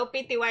 Hello,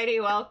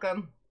 PTYD.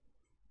 Welcome.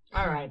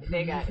 All right,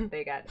 they got it.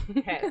 They got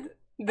it. Hat.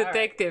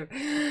 Detective.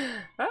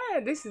 Ah,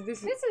 this is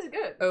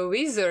good. a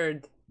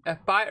wizard, a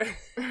pirate.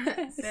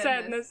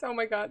 Sadness. Oh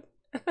my god.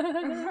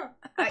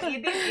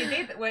 You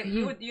did.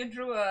 When you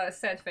drew a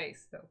sad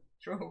face though.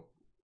 True.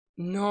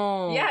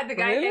 No. Yeah, the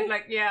guy really? did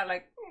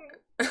like.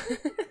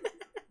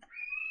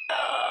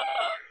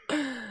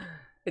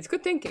 It's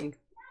good thinking.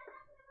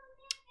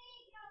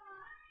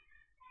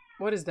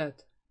 What is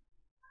that?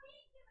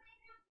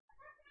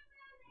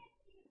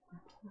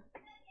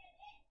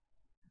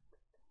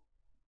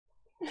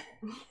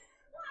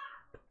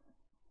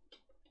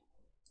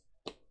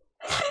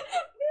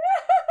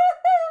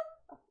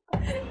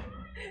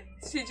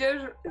 She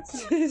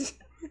just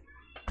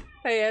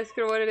I asked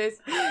her what it is,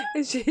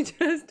 and she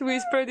just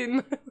whispered in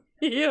my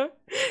ear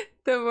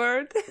the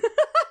word.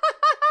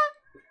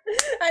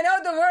 I know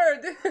the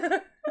word.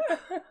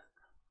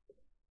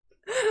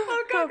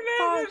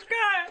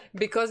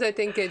 Because I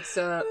think it's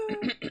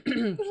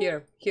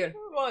here.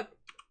 What?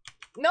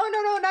 No,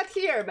 not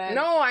here, man.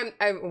 No,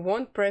 I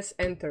won't press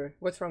enter.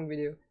 What's wrong with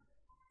you?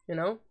 You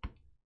know?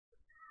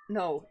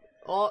 No.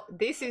 Oh,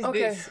 this is Okay.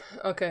 this.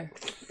 Okay.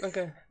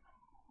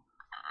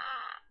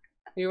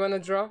 You wanna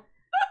draw?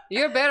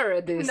 You're better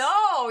at this.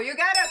 No, you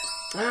gotta.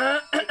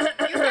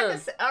 You gotta.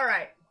 All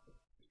right.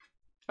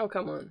 Oh,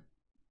 come on.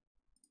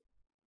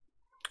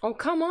 Oh,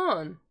 come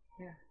on.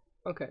 Yeah.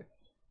 Okay.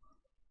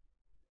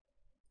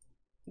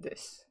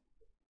 This.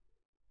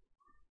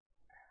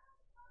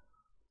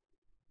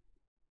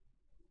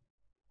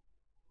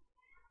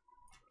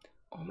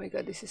 Oh my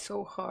god, this is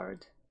so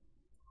hard.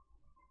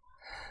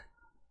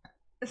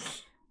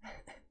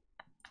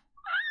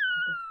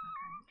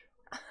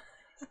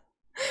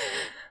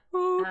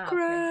 Oh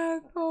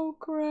crap, okay. Oh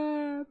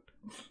crap.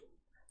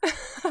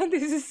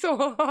 This is so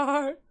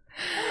hard.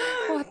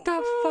 What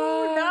the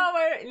fuck?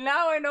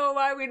 Now I know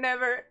why we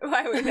never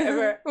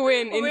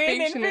win in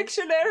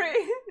Pictionary.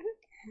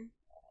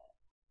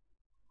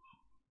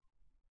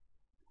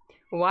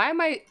 Why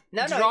am I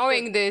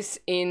drawing this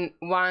in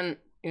one,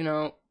 you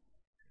know?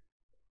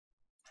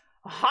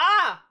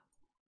 Ha!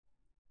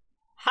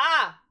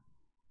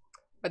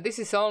 But this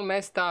is all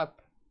messed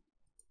up.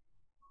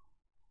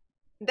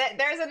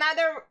 There's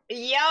another.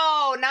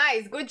 Yo,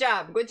 nice. Good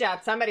job.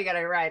 Somebody got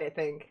it right, I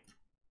think.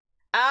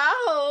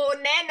 Oh,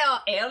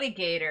 nano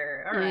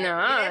alligator. All right.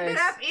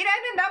 Nice. It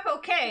ended up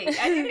okay.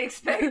 I didn't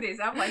expect this.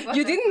 I'm like, what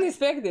you didn't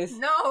expect this?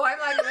 No, I'm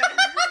like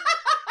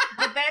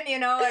but then, you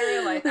know, I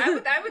realized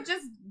I would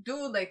just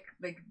do like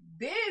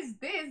this.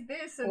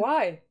 And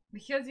why?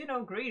 Because, you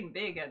know, green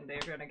big and they're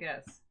gonna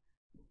guess.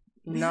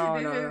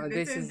 No.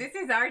 This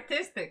is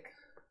artistic.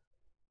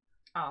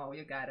 Oh,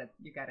 you gotta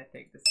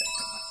take the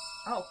second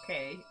one.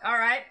 Okay. All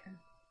right.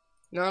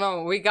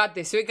 No, we got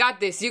this. You got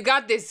this.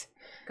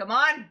 Come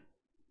on.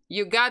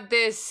 You got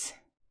this.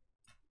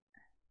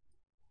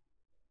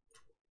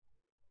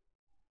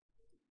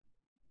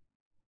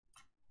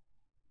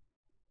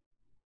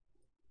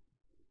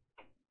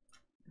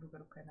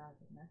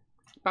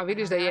 Pa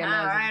vidiš da je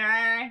nazad.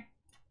 Right.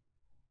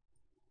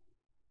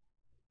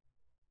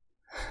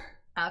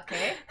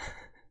 Okay.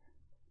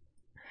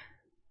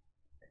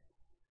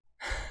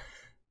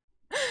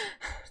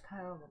 Šta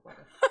je ovo?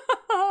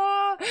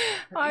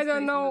 I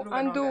don't know.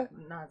 Undo.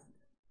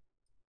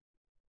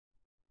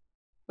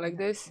 Like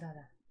this?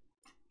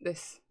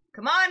 This.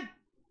 Come on!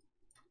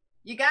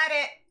 You got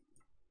it!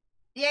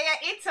 Yeah,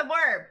 it's a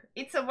verb.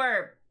 It's a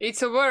verb.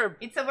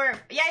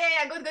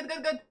 Yeah, good.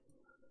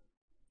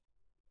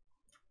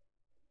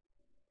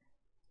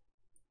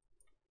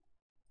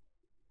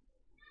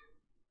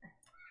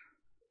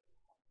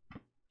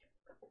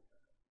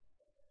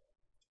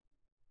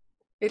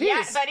 It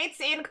yeah, is. But it's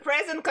in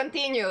present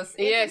continuous.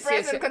 Yes, in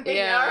present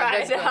continuous. Yeah, all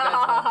right. That's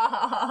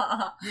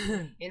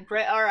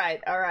good.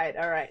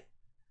 All right.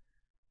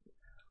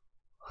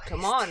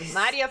 Come on,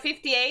 Mario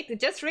 58.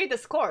 Just read the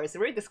scores.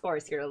 Read the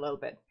scores here a little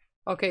bit.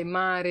 Okay,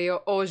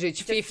 Mario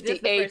Ojic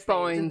 58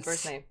 points.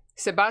 First name.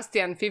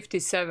 Sebastian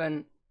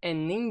 57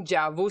 and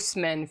Ninja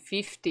Woosman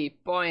 50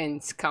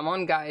 points. Come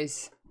on,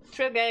 guys.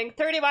 Trill Gang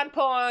 31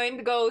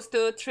 point goes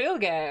to Trill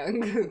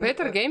Gang.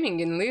 Better Gaming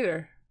in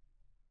leader.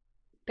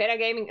 Better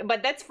Gaming,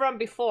 but that's from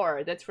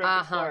before.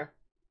 Before.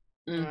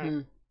 Mm-hmm.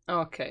 Right.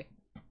 Okay.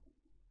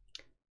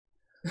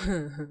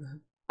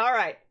 All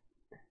right.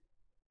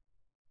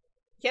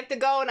 You have to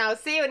go now.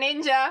 See you,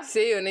 Ninja.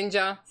 See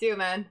you,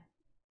 man.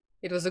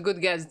 It was a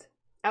good guess.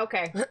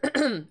 Okay.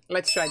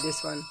 Let's try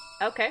this one.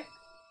 Okay.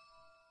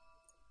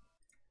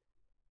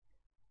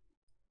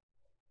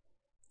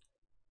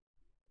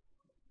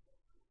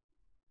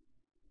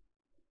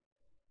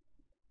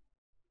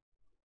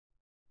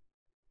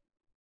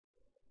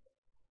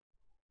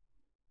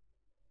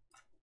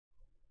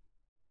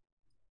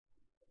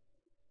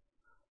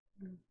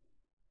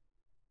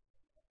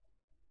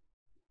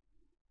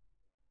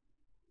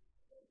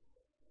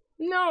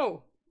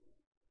 No.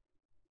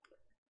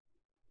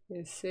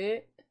 You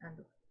see?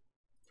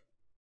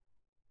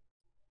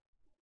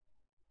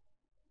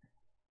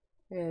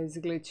 It's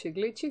glitchy,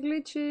 glitchy,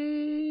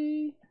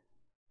 glitchy.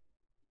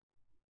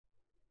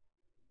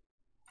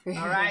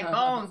 All right,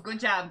 Bones. Good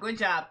job. Good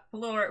job.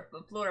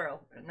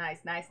 Plural. Nice,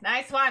 nice,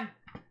 nice one.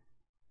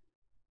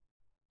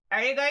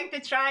 Are you going to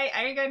try?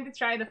 Are you going to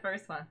try the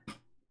first one?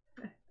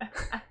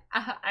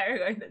 Are you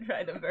going to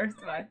try the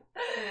first one?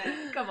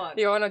 Come on.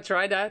 You wanna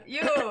try that?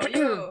 You.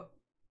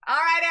 All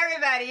right,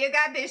 everybody. You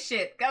got this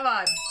shit. Come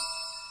on.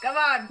 Come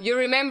on. You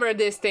remember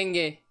this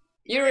thingy.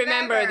 You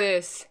remember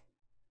this.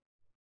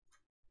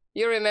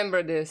 You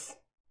remember this.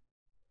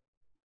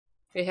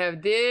 We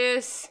have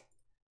this,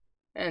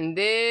 and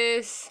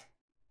this,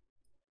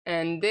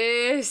 and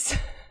this,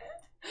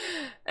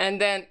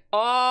 and then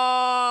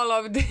all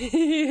of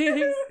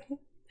these,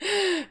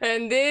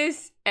 and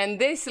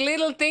this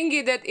little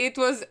thingy that it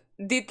was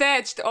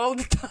detached all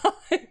the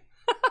time.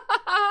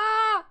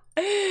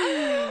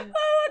 Oh,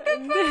 what the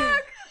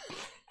fuck?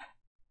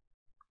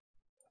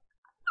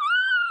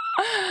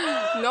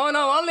 No,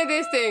 only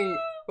this thing,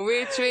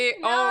 which we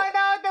No,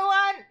 the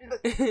one.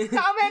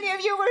 How many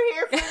of you were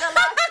here for the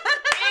last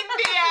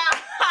India?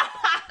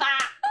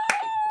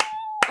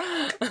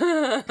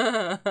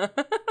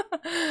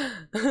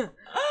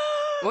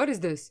 What is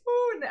this?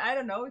 Ooh, I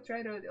don't know.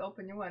 Try to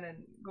open your one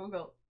and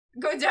Google.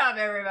 Good job,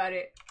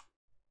 everybody.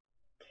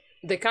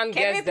 They can't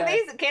guess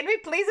that. Can we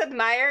please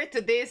admire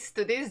to this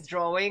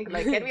drawing?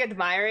 Like, can we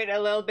admire it a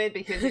little bit?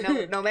 Because you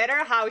know, no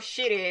matter how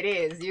shitty it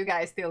is, you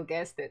guys still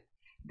guessed it.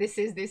 This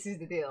is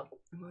the deal.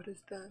 What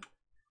is that?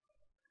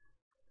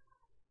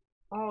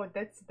 Oh,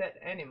 that's that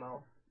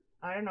animal.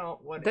 I don't know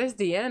what. That's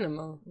the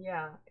animal.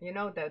 Yeah, you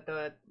know that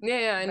the.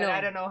 Yeah, I know. But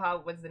I don't know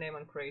what's the name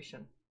on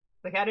Croatian.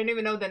 Like, I don't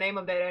even know the name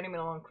of that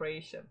animal on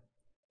Croatian.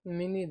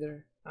 Me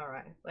neither. All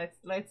right,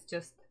 let's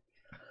just.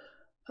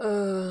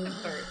 The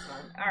first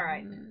one. All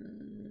right.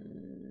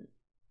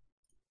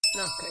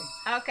 Okay.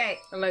 Okay.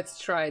 Let's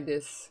try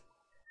this.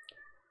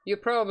 You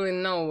probably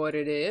know what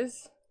it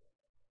is.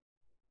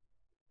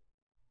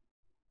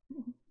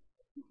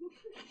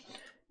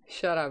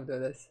 Shut up,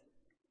 Dudas.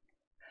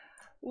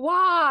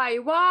 Why?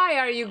 Why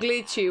are you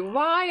glitchy?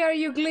 Why are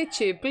you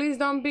glitchy? Please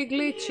don't be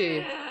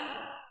glitchy.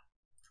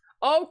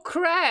 Oh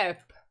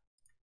crap!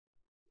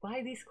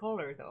 Why this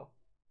color though?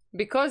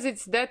 Because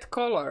it's that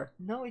color.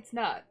 No, it's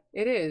not.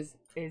 It is.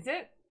 Is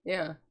it?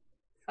 Yeah.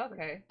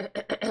 Okay.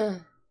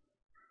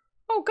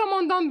 Oh, come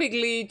on, don't be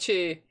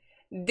glitchy.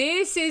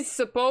 This is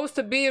supposed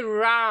to be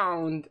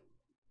round.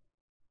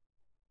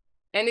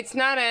 And it's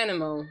not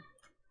animal.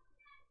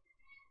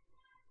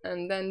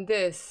 And then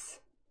this.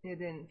 You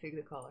didn't pick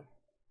the color.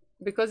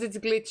 Because it's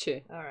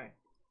glitchy. Alright.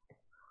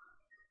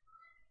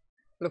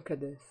 Look at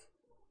this.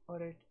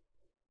 What is...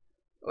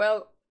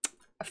 Well,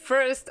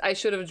 first I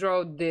should have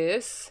drawn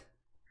this.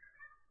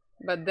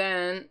 But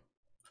then...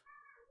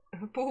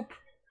 Poop.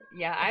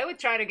 Yeah, I would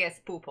try to guess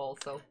poop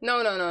also. No.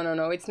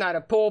 It's not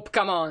a poop.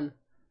 Come on.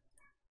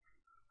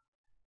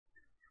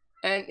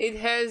 And it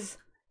has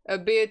a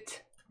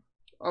bit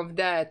of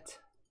that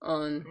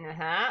on.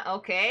 Uh-huh.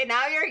 Okay,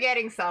 now you're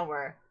getting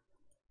somewhere.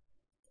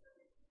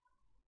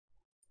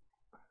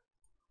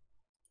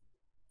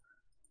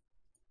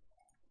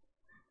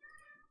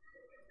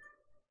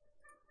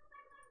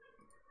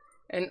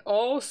 And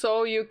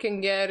also you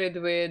can get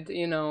it with,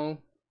 you know...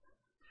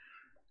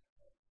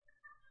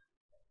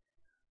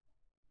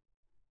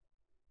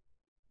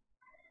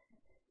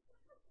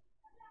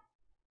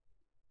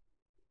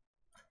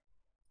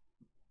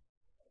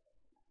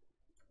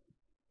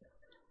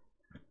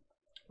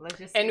 Let's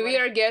just and we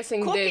are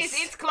guessing cookies,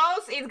 this. it's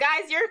close. It's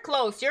guys, you're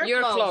close.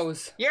 You're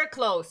close. You're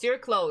close. You're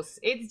close.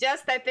 It's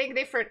just, I think,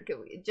 different.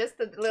 Just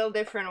a little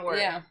different word.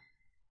 Yeah.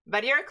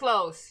 But you're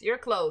close. You're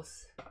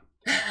close.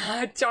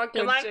 Chocolate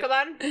Come on, chip. come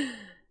on.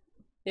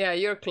 Yeah,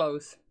 you're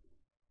close.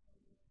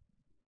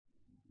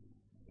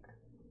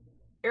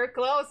 You're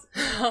close.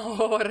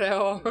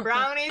 Oreo.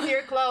 Brownies,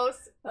 you're close.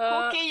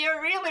 Cookie,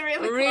 you're really,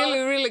 really close.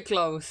 Really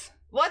close.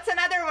 What's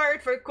another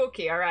word for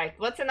cookie? All right.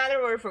 What's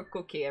another word for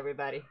cookie,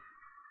 everybody?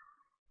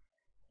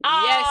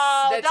 Yes,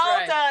 that's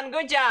Dalton, right.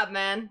 good job,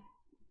 man.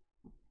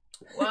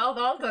 Well,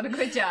 Dalton,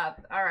 good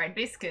job. All right,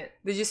 biscuit.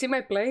 Did you see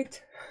my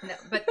plate? No,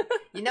 but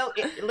you know,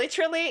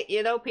 literally,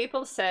 you know,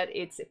 people said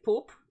it's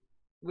poop,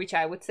 which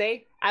I would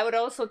say. I would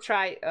also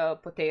try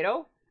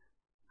potato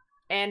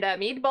and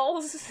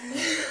meatballs.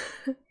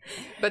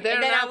 But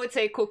and then not... I would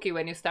say cookie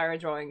when you start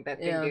drawing that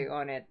thing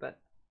on it.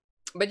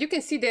 But you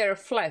can see they're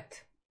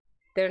flat.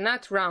 They're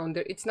not round.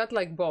 It's not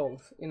like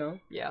balls, you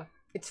know? Yeah.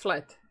 It's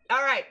flat.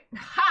 All right.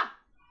 Ha!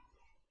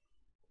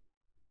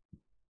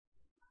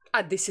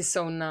 Ah, this is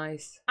so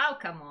nice. Oh,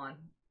 come on.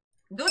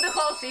 Do the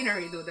whole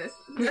scenery, do this.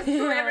 Just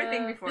do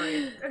everything before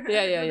it.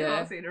 Yeah. Do the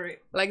whole scenery.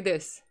 Like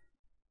this.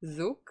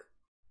 Zook.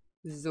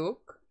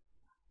 Zook.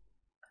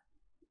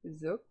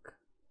 Zook.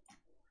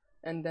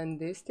 And then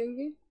this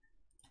thingy.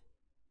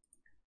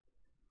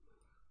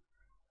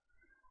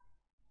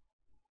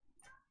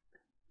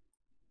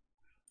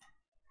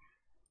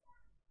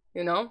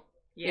 You know?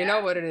 Yeah. You know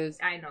what it is.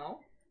 I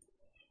know.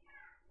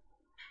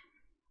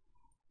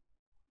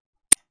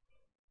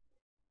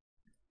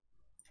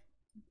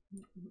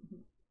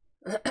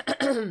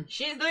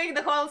 She's doing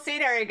the whole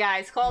scenery,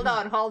 guys. Hold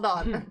on, hold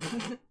on.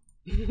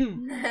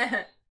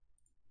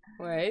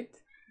 Wait.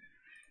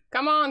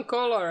 Come on,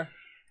 color.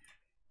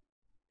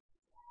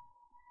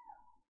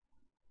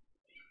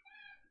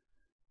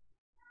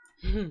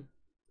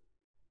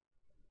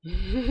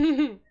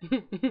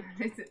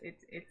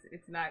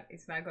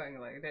 It's not going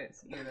like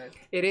this.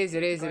 It is.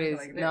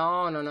 Like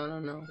no.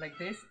 Like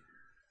this?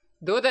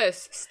 Do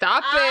this.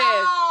 Stop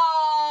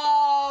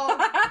Oh!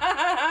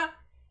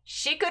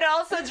 She could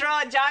also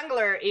draw a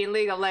jungler in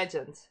League of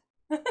Legends.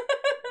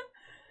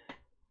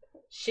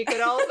 She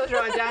could also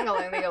draw a jungle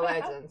in League of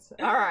Legends.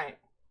 Alright.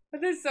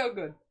 That is so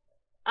good.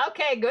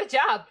 Okay, good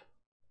job.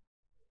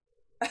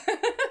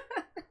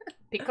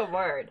 Pick a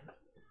word.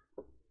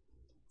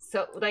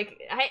 So, like,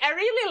 I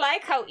really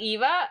like how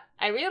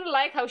I really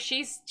like how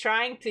she's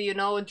trying to, you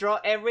know, draw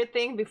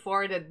everything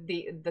before the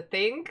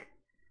thing.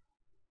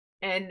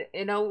 And,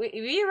 you know,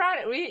 we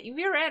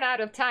ran out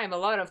of time a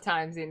lot of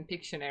times in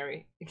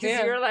Pictionary.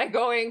 Because you're, like,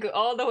 going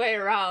all the way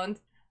around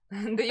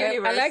the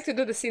universe. I like to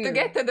do the scenery. To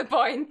get to the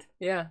point.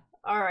 Yeah.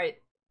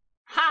 Alright.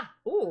 Ha!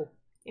 Ooh,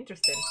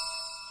 interesting.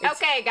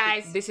 Okay,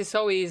 guys. This is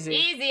so easy.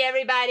 Easy,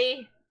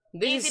 everybody.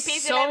 This easy peasy,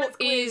 is so lemon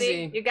squeezy.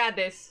 easy. You got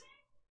this.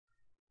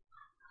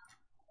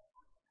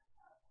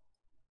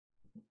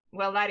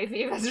 Well, not if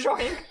Eva's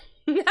drawing.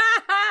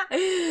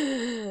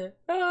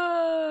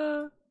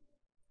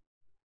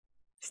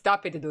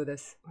 Stop it to do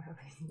this.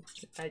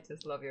 I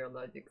just love your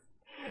logic.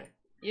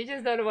 You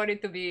just don't want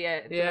it to be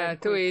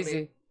too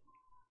easy.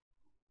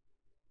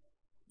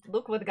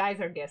 Look what guys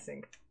are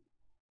guessing.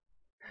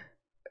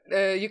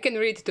 You can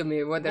read to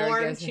me what they're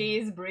Corn, guessing.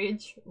 cheese,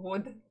 bridge,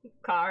 wood,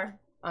 car.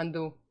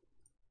 Undo.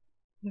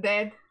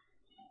 Dead.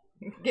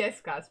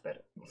 Guess Casper.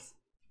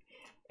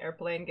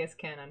 Airplane, guess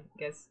cannon.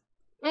 Guess.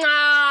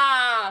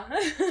 Ah!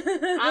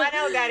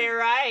 Anno got it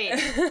right.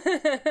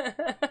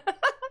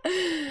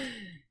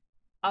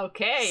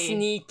 Okay.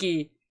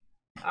 Sneaky.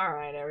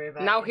 Alright,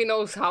 everybody. Now he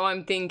knows how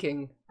I'm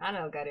thinking.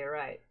 Anno got it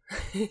right.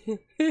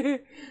 I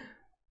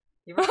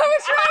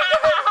was right.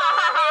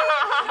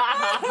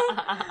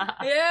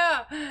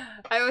 Yeah,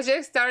 I was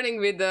just starting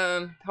with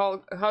the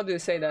how do you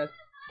say that?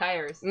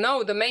 Tires.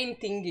 No, the main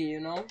thingy, you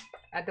know.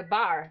 At the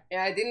bar.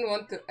 Yeah, I didn't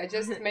want to. I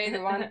just made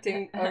one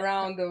thing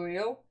around the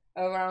wheel,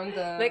 around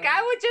the. Like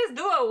I would just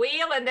do a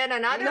wheel and then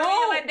another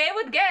wheel, and they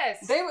would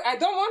guess. I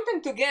don't want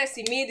them to guess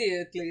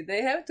immediately.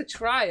 They have to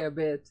try a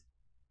bit.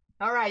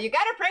 All right, you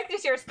gotta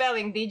practice your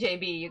spelling,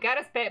 DJB. You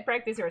gotta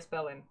practice your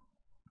spelling.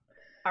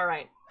 All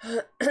right.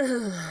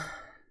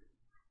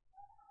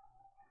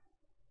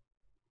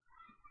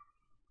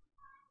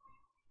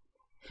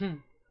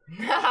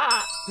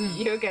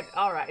 You get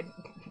all right.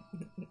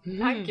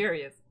 I'm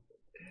curious.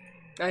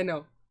 I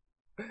know.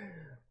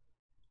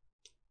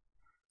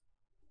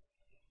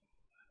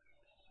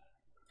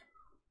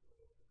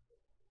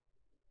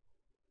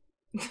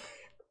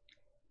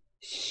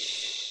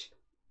 Shh.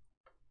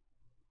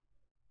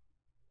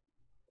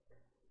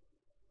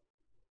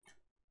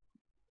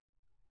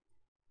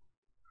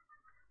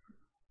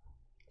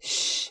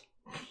 Shh.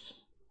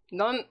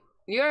 Don't.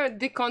 You're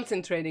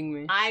deconcentrating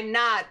me. I'm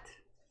not.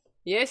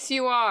 Yes,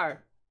 you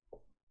are.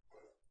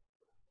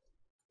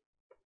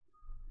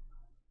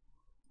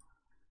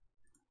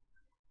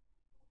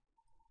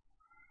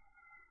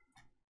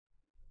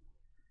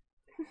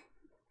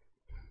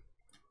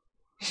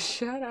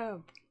 Shut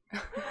up.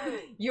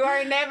 You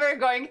are never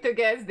going to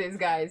guess this,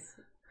 guys.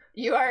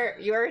 You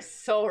are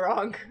so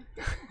wrong.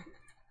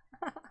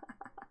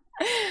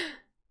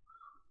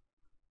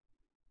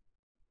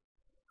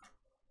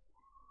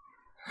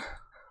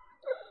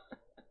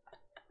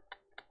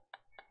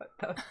 What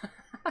the?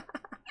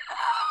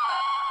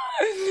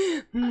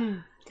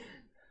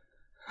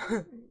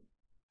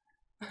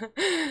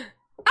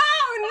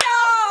 Oh no!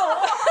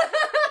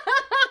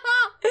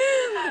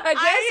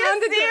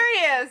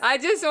 I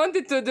just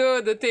wanted to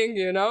do the thing,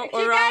 you know, You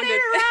around got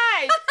it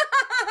right.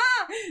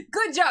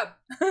 Good job.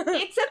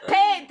 It's a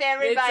paint,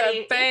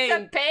 everybody. It's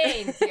a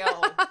paint, yo.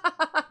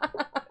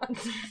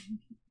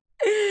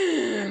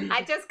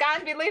 I just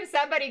can't believe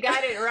somebody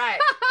got it right.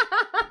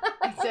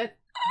 I said,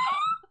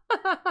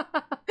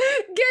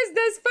 guess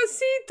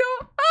Despacito.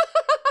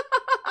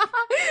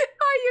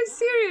 Are you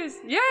serious?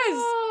 Yes.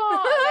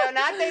 Oh,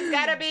 Leonardo, it's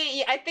gotta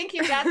be. I think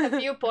you got a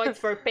few points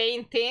for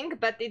painting,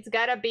 but it's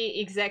gotta be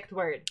exact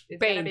word.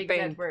 It's gotta be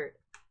exact word.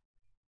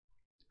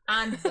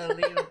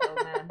 Unbelievable,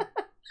 man.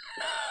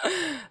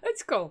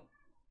 Let's go.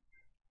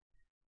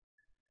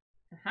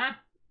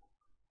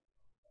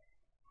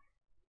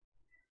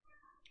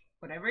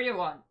 Whatever you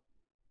want.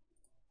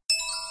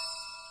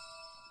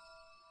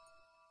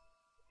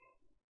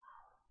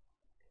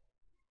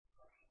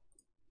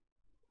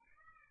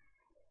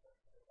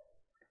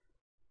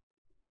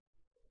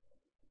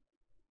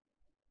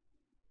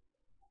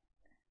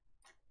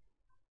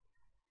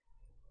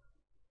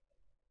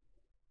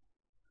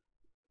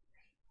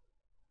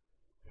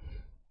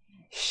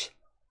 Shh.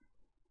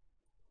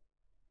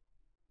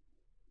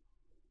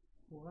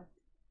 What?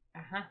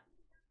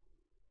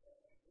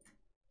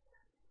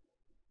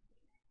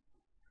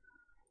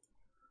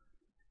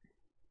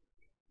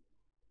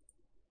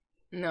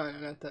 No, no,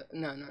 no,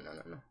 no, no,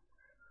 no, no.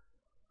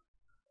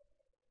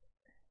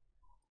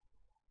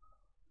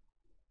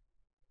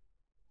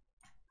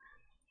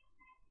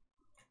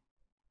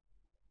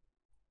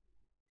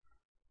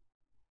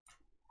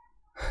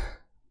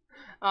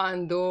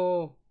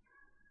 Ando.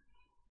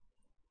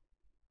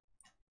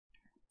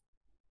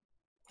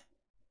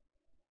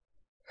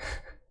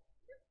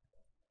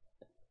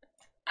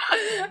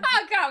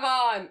 Oh, come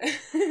on!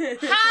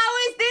 How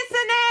is this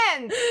an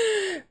end?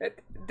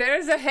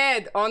 There's a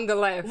head on the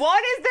left.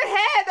 What is the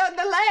head on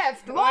the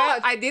left? What? Well,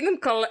 I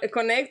didn't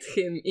connect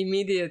him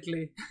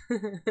immediately.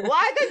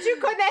 Why don't you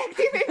connect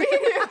him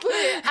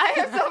immediately? I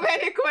have so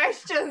many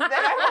questions that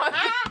I want.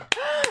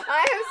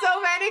 I have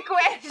so many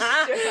questions.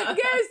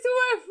 Guess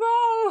UFO!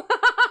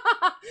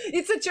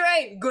 It's a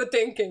train. Good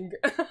thinking.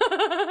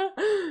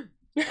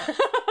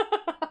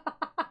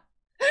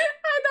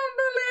 I don't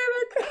believe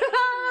it.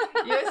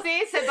 You see,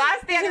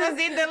 Sebastian was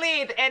in the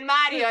lead and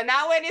Mario.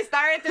 Now when he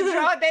started to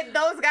draw, that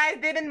those guys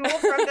didn't move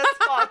from the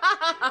spot.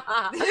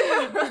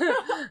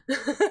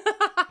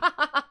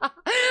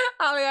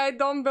 Ali, I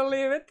don't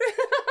believe it.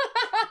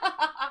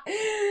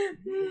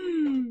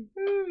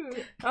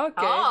 Okay.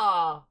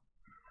 Oh.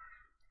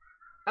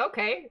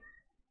 Okay.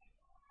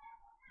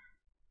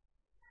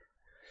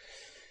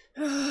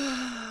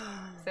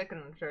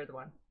 Second and third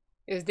one.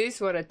 Is this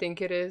what I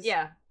think it is?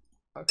 Yeah.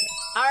 Okay.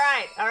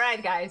 All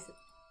right, guys.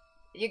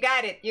 You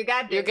got it. You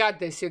got this. You got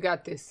this. You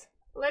got this.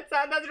 Let's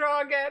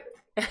draw again.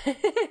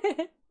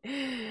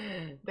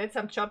 That's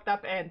some chopped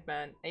up ant,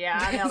 man. Yeah,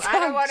 I know. I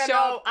don't want to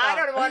know. I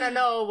don't want to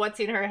know what's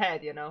in her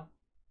head, you know.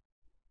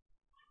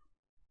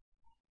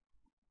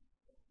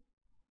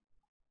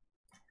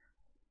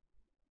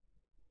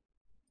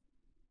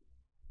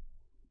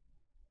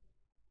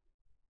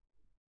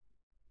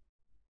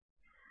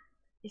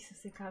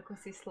 Isuse, kako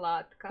si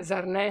slatka.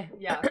 Zar ne?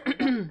 Ja.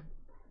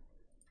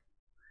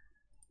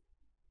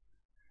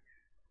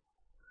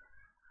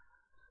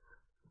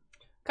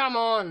 Come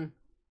on.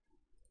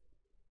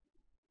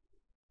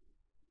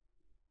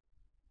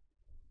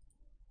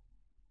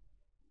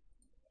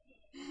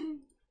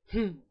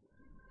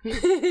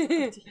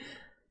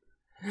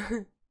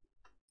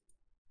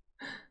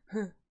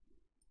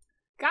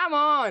 Come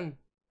on.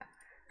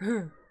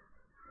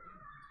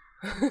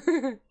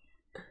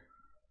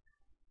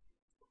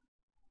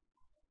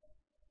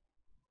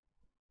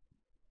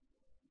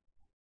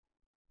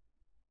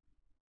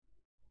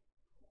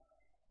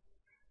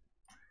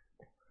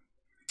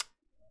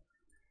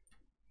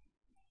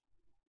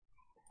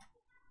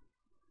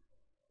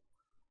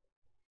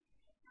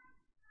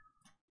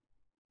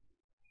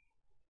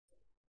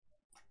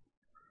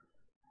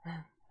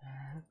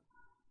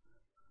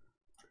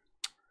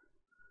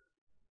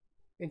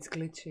 It's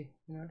glitchy,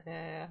 you know?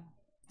 Yeah.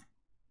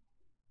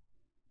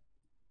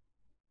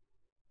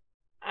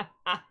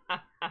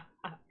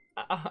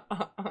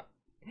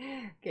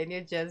 Can you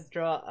just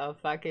draw a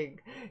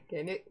fucking...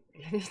 Can you...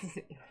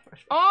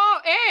 Oh,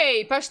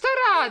 ej, pa šta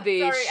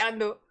radiš? Sorry,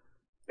 Andu.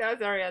 No,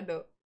 sorry,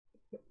 Andu.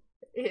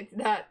 It's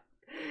not...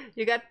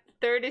 You got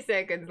 30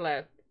 seconds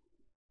left.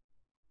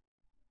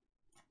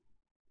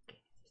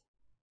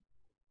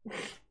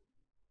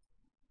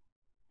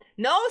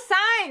 No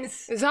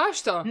signs!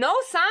 Zašto? No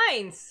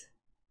signs!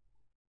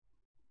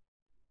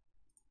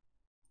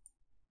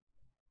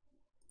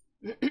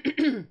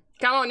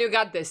 Come on, you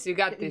got this, you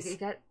got this. You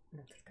got...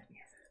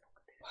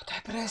 Pa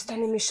daj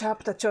prestani mi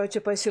šaptat,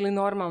 čovječe, pa jesi li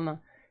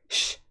normalna?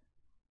 Shh.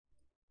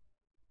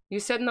 You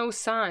said no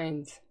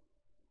signs.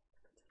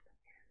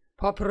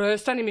 Pa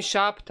prestani mi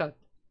šaptat.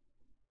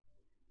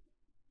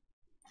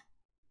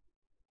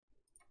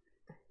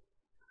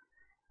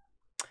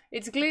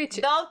 It's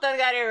glitchy. Dalton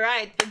got it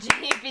right.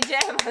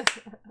 Pajamas.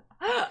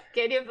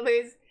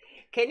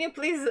 Can you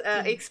please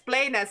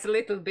explain us a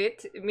little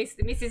bit,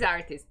 Mrs.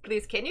 Artist?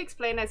 Please, can you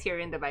explain us here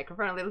in the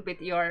microphone a little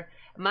bit your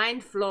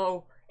mind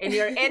flow and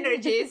your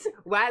energies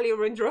while you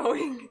were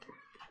drawing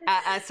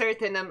a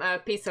certain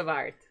piece of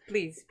art?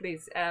 Please,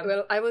 please.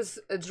 Well, I was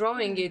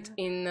drawing it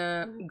in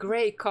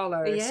gray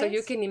color, yes? so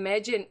you can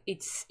imagine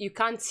you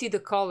can't see the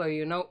color,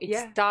 you know,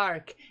 it's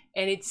dark.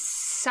 And it's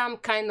some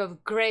kind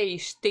of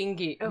grayish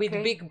thingy with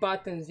big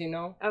buttons, you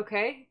know.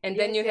 Okay. And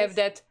then you have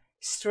that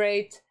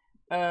straight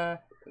bottom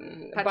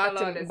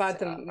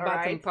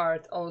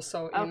part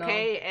also, you know.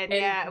 And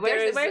yeah,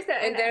 where's the...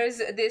 And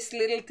there's this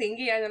little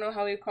thingy, I don't know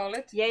how you call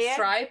it. Yeah.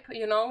 Stripe,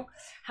 you know.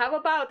 How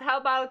about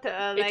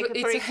like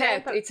it's for a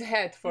example, hat. It's a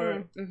hat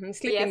for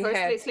sleeping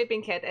hat.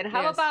 Sleeping cat. And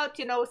how about,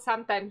 you know,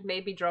 sometimes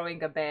maybe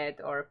drawing a bed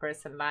or a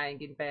person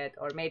lying in bed,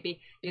 or maybe,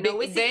 you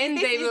know, is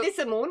this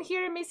a moon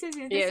here, Mrs.?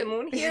 Is this a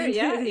moon here?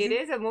 Yeah, it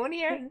is a moon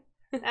here.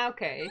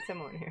 Okay, it's a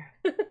moon here.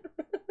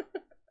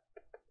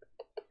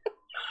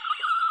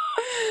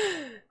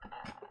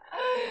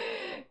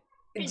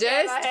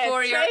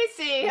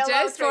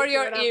 Just for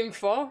your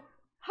info,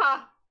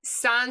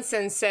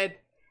 Sansen said,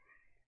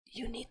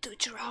 you need to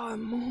draw a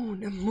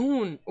moon. A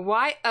moon.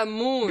 Why a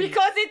moon?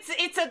 Because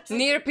it's a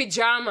near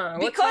pajama.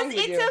 Because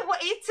it's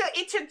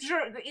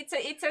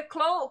a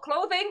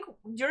clothing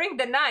during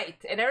the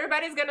night, and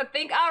everybody's gonna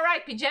think, all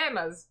right,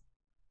 pajamas.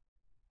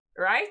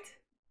 right?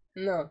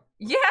 No.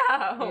 Yeah.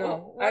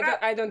 No.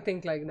 I don't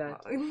think like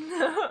that.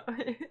 No.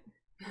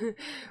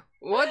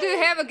 What do you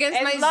have against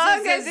my As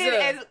long as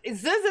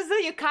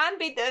z? you can't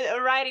be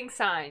writing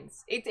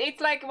signs.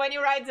 It's like when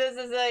you write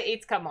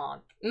it's come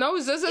on. No,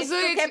 z, It's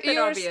Captain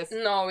yours. Obvious.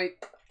 No,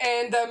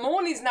 and the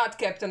moon is not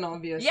Captain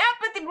Obvious. Yeah,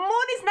 but the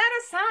moon is not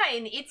a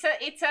sign.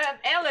 It's an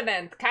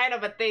element, kind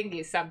of a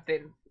thingy,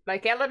 something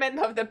like element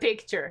of the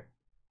picture.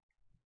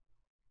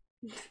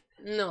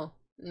 No.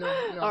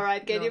 All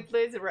right, can you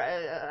please?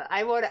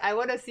 I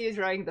want to see you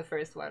drawing the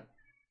first one.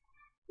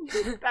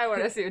 I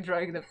want to see you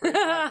drawing the first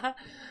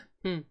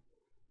one.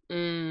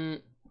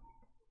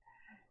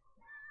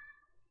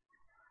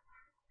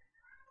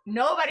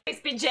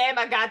 Nobody's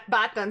pajama got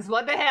buttons.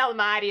 What the hell,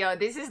 Mario?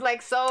 This is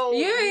like so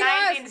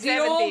 1970s. The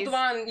old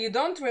one. You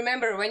don't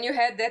remember when you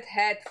had that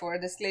hat for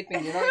the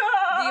sleeping, you know?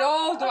 The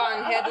old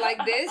one had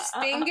like this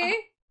thingy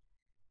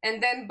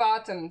and then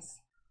buttons.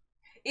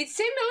 It's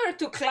similar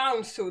to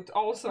clown suit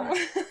also.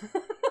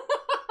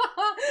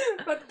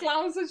 But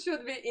clown suit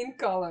should be in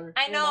color.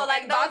 I know,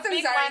 like those buttons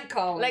big are in ones,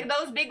 color. like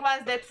those big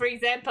ones that, for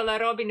example, a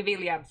Robin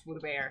Williams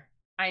would wear.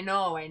 I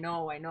know.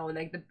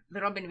 Like the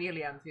Robin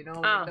Williams, you know,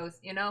 like those,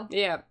 you know?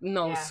 Yeah,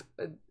 no, Yeah.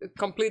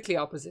 Completely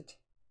opposite.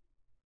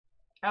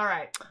 All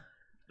right,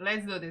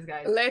 let's do this,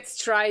 guys. Let's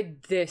try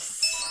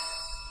this.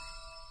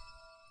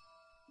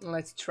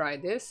 Let's try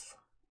this.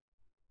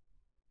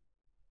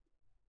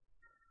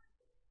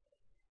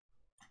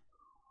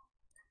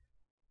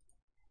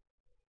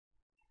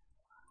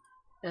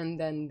 And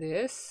then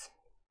this.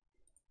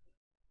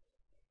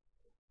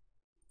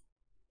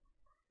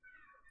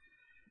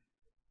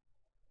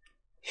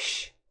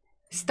 Shh.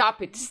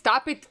 Stop it.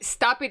 Stop it.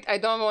 Stop it. I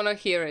don't want to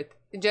hear it.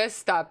 Just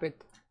stop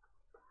it.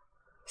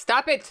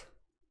 Stop it.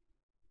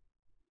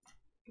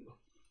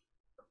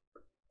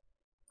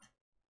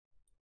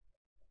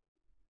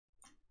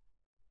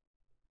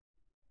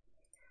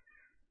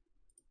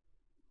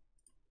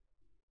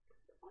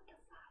 What the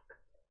fuck?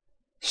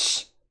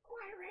 Shh.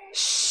 Why,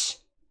 Shh.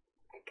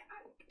 I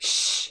can't.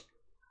 Shh.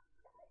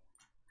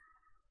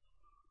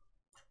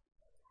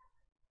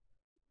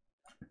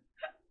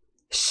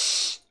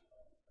 Shh.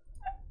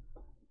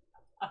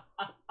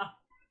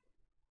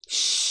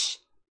 Shh.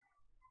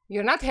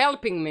 You're not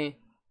helping me.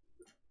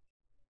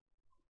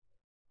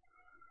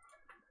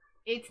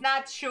 It's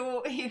not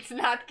shoe. It's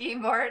not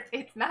keyboard.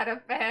 It's not a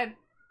pen.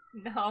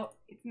 No,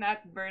 it's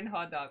not burn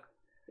hot dog.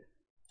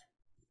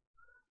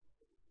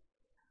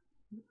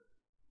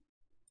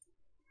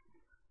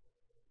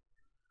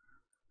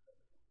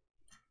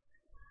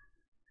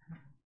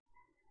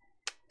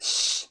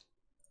 Shh.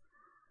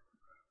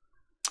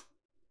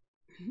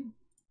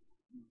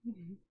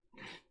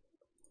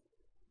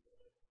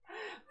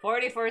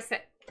 44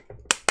 cents.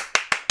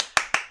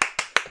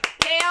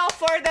 Theo,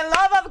 for the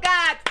love of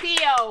God,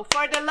 Theo,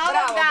 for the love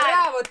of God.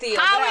 Bravo, Theo,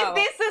 How bravo.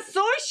 is this a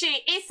sushi?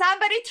 Is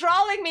somebody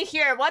trolling me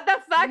here? What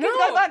the fuck is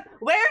going on?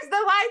 Where's the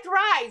white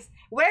rice?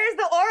 Where's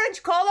the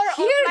orange color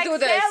Here, of do like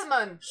this.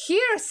 salmon?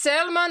 Here,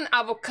 salmon,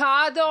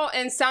 avocado,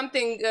 and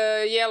something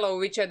yellow,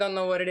 which I don't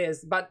know what it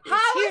is. But it's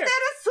How is here.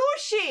 that a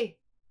sushi?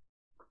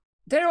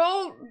 They're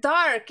all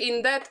dark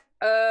in that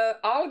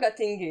alga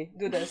thingy.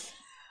 Do this.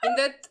 In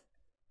that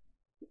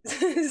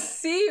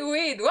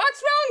seaweed.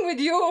 What's wrong with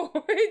you?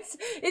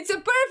 It's a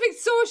perfect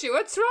sushi.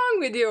 What's wrong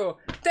with you?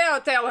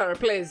 Tell her,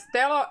 please.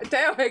 Tell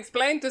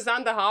explain to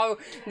Santa how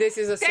this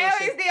is a Theo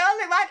sushi. is the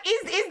only one.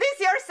 Is this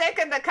your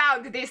second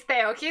account, this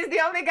Theo? He's the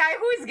only guy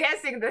who is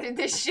guessing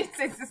this shit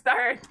since the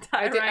start.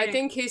 I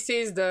think he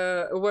sees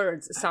the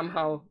words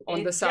somehow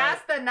on the side.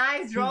 Just a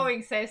nice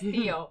drawing, says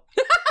Theo.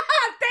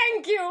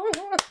 Thank you.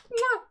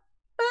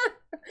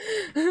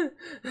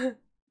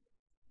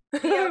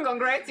 Theo,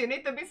 congrats, you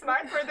need to be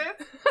smart for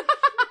this.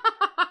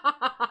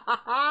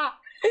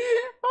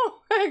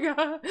 Oh my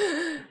god.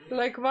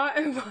 Like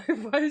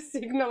why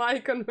signal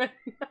icon man?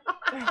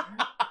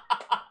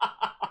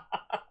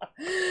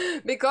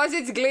 Because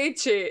it's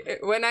glitchy.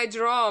 When I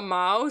draw a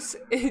mouse,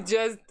 it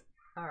just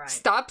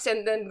stops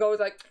and then goes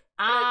like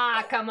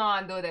Come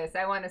on, do this.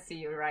 I want to see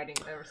you writing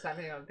or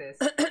something of this.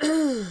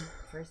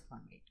 First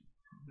one.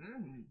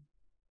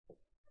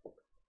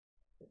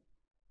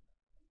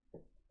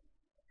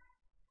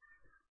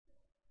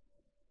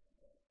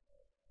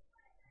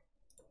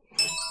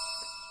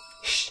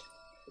 Shh.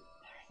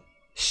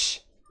 Shh.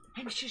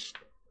 I'm shush.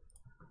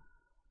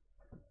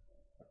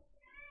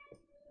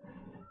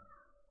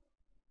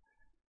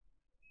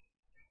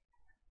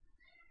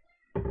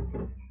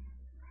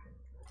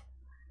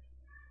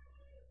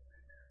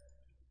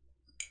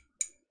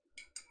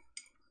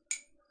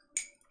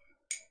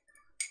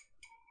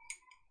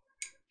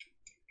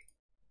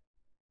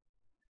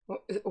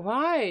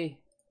 Why?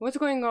 What's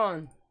going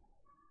on?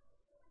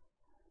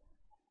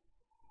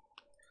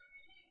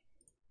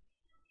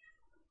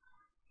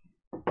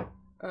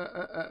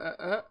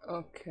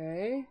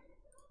 Okay.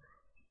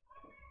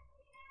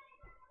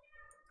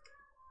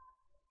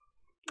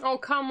 Oh,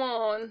 come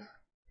on.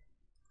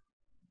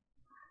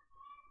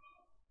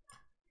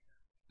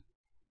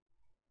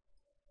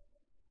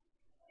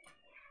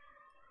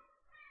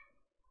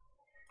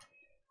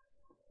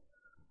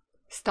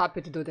 stop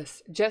it, do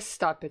this. Just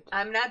stop it.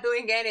 I'm not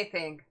doing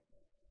anything.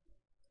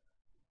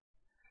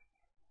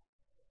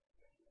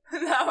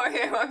 No,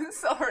 I'm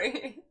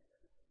sorry.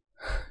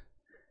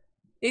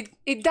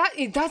 It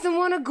doesn't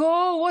want to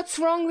go. What's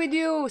wrong with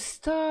you?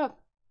 Stop.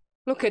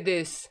 Look at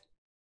this.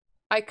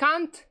 I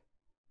can't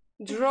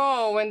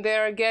draw when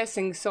they're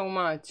guessing so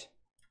much.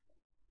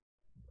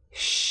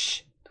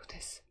 Shh. Do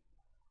this.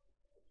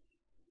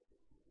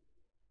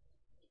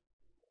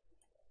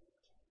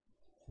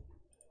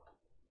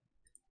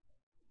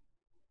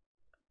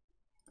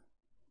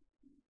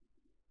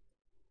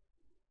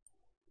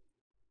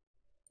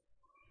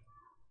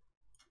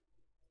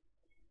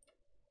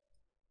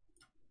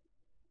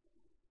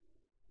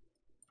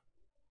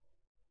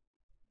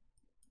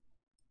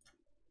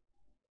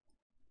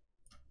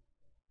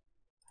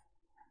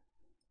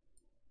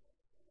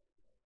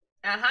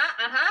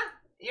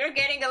 You're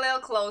getting a little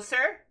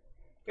closer.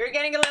 You're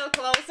getting a little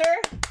closer.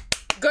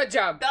 Good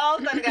job.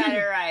 Dalton got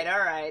it right.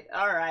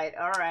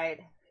 All right.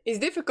 It's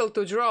difficult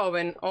to draw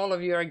when all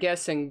of you are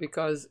guessing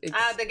because it's...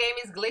 The game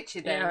is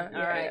glitchy then.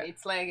 All right,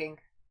 it's lagging.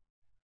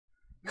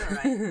 All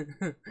right.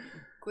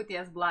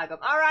 Kutijas blagom.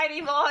 All right,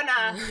 Ivona.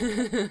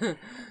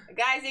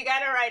 Guys, you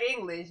gotta write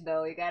English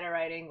though. You gotta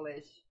write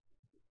English.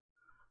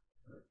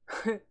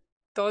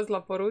 To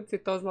zla po ruci,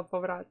 to zla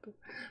po vratu.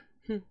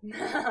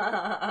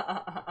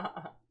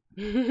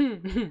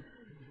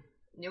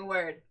 New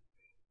word.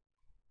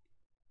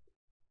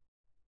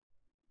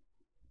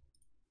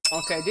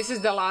 Okay, this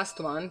is the last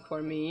one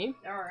for me.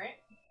 All right.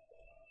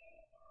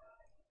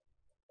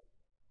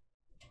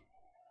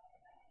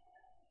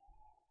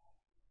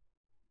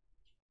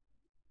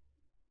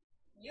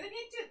 You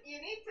need to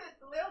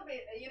a little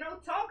bit, you know,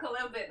 talk a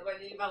little bit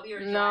while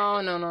you're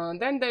drawing. No.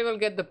 Then they will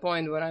get the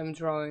point what I'm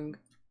drawing.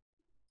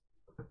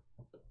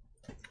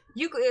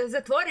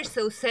 Zatvoriš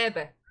se u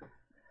sebe.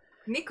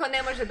 Niko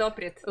ne može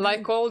doprijeti.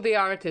 Like all the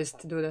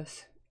artists do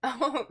this.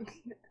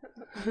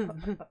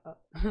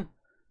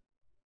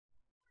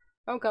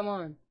 Oh, come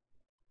on.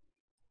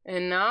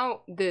 And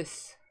now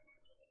this.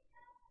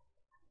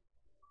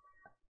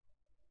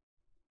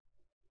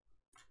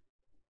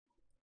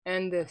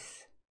 And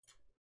this.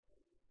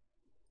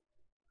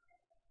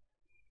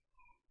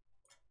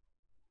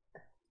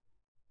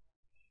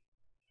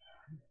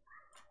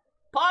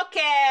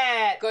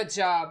 Pocket! Good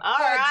job. All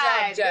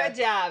right,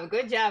 Jeff.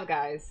 good job,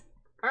 guys.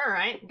 All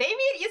right,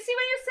 Damien, you see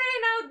when you say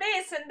now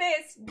this and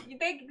this,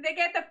 they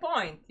get the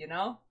point, you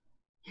know.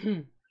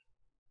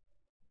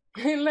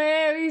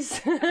 Hilarious.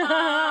 Good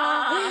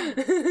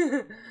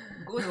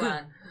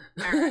one.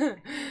 Right.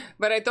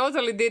 But I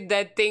totally did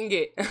that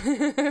thingy.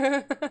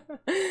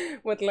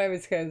 What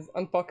Lewis has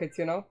on pockets,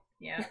 you know.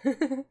 Yeah.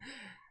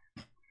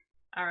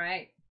 All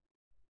right.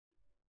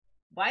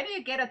 Why do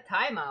you get a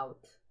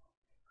timeout?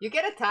 You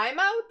get a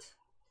timeout?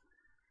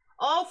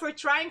 Oh, for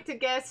trying to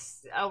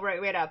guess. Oh,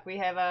 right, wait up. We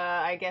have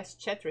a, I guess,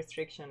 chat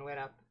restriction. Wait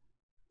up.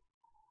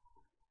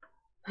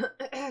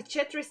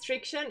 Chat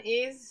restriction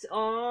is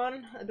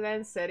on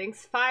advanced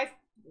settings. 5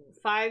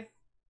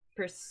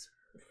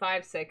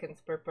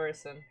 seconds per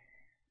person.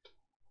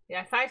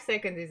 Yeah, 5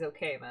 seconds is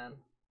okay, man.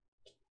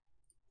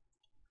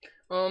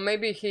 Oh,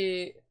 maybe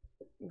he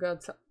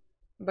got some,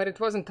 but it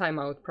wasn't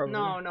timeout, probably.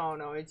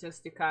 No. It's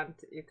just you can't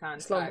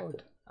Slow type.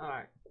 mode. All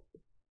right.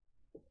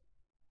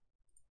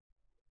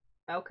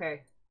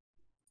 Okay.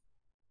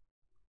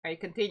 Are you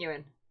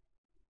continuing?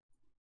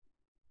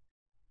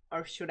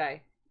 Or should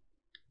I?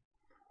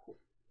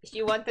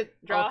 You want to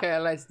draw? Okay,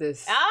 let's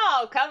this.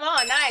 Oh, come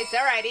on, nice.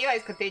 All right, you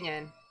guys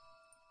continuing.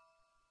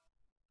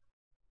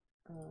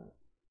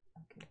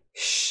 Okay.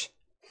 Shh.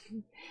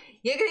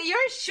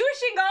 You're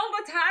shushing all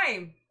the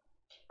time.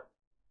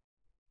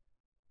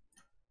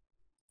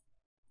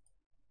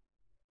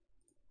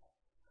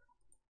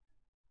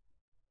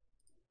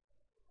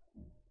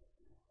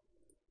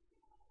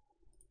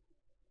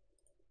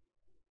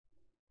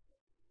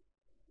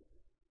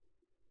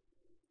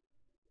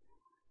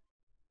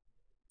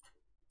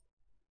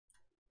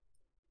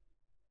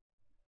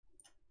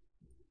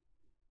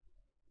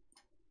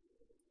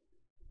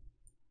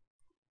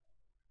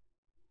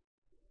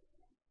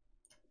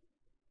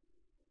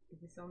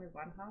 Is only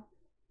one half?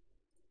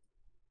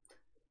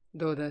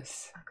 Do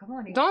this. Oh, come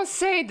on. Don't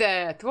say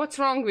that. What's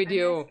wrong with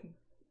you?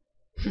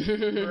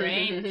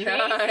 Rain trees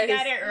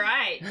got it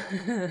right.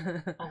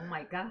 Oh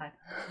my god.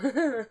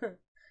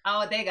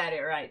 Oh, they got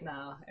it right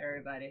now,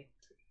 everybody.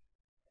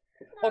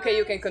 Okay,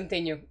 you can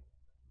continue.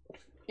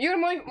 You're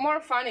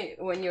more funny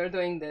when you're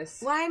doing this.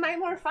 Why am I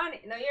more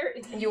funny? No, you're.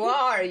 You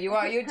are.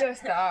 You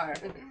just are.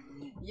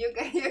 You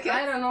get.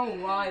 I don't know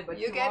why, but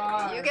you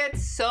get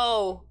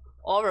so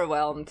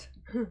overwhelmed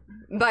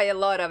by a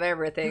lot of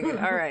everything.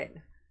 All right.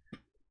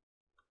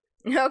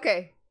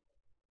 Okay.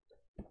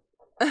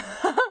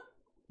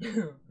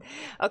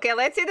 Okay,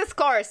 let's see the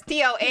scores.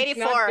 Theo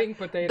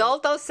 84,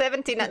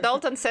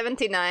 Dalton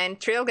 79,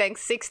 Trill Gang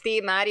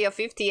 60, Mario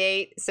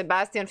 58,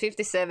 Sebastian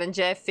 57,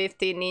 Jeff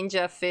 50,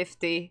 Ninja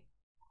 50.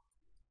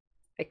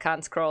 I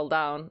can't scroll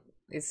down.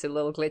 It's a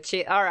little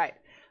glitchy. All right.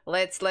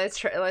 Let's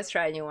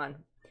try a new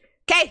one.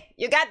 Okay,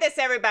 you got this,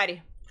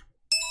 everybody.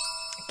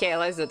 Okay,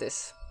 let's do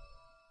this.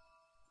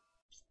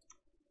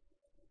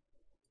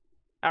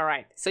 All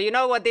right. So you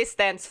know what this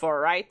stands for,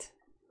 right?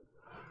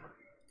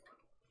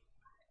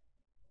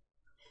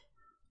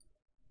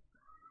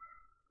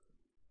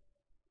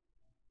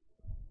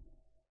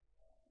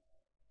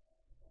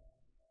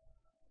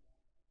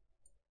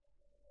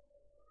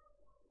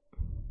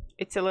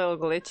 It's a little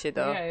glitchy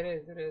though. Yeah, it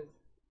is. It is.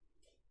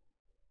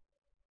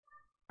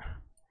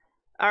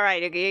 All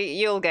right,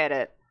 you'll get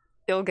it.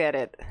 You'll get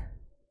it.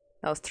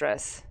 No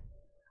stress.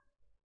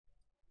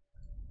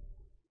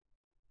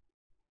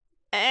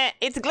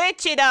 It's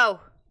glitchy though.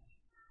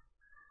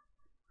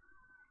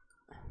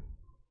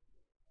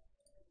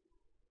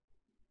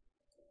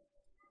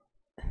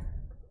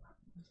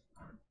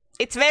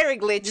 It's very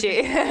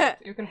glitchy.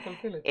 You can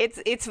fulfill it.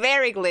 It's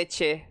very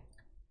glitchy.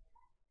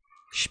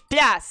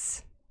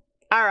 Splas.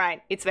 All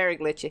right, it's very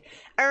glitchy.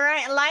 All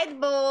right, light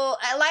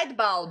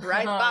bulb,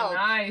 right? Bulb.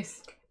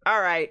 Nice.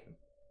 All right.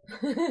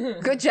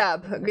 Good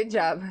job. Good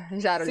job. See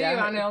you,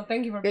 Anel.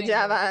 Thank you for Good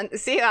job, man.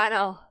 See you,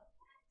 Anel.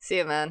 See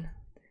you, man.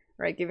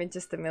 Right, give me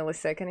just a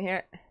millisecond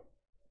here.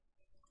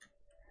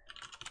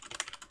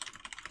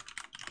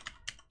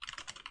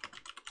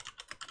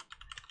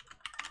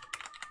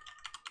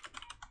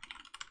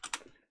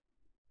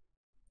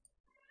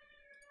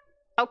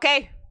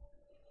 Okay.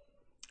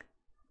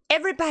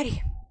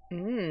 Everybody.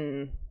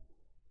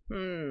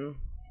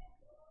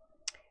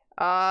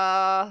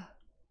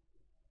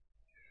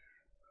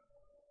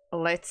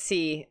 Let's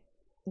see.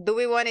 Do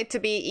we want it to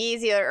be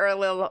easier or a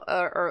little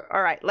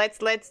all right, let's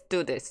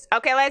do this.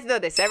 Okay, let's do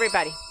this,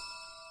 everybody.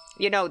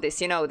 You know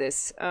this, you know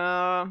this.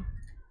 Here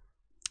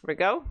we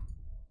go.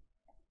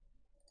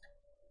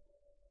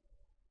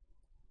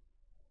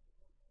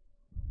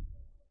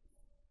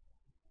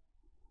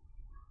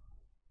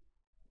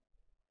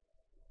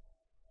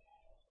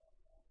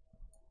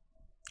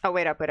 Oh,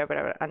 wait up,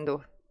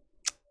 undo.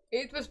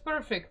 It was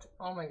perfect.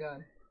 Oh my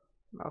god.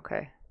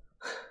 Okay.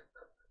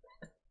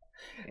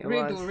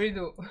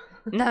 Redo.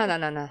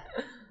 No.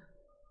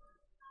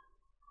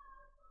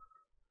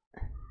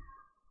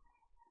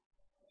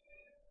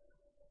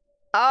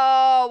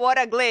 Oh, what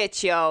a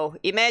glitch, yo.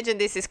 Imagine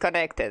this is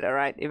connected,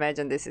 alright?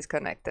 Imagine this is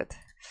connected.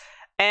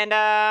 And,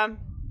 then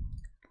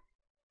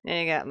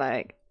you got,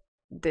 like,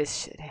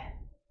 this shit.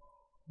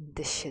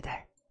 This shit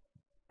there.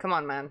 Come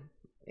on, man.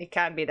 It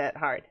can't be that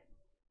hard.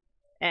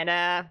 And,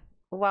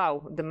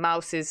 wow, the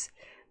mouse is...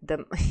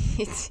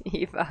 it's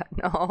Eva.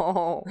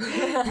 No.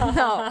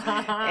 No.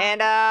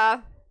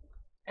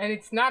 And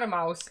it's not a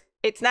mouse.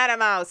 It's not a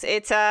mouse.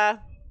 It's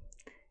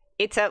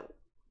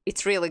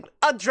really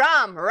a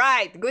drum,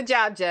 right? Good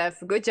job,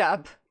 Jeff. Good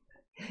job.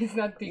 It's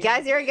not the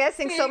Guys, you're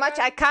guessing so much.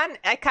 I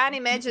can't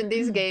imagine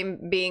this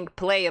game being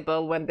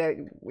playable when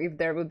if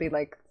there would be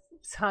like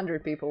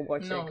 100 people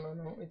watching.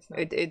 No, it's not.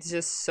 It's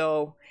just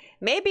so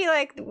maybe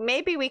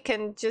we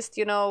can just,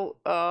 you know,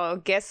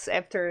 guess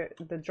after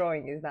the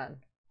drawing is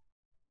done.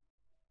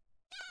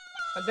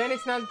 But then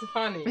it's not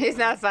funny. It's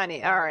not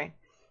funny. All right.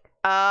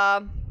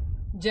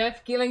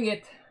 Jeff killing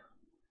it.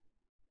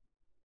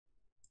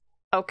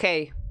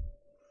 Okay.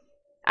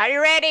 Are you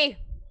ready?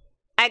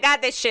 I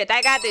got this shit.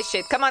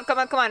 Come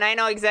on. I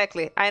know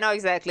exactly.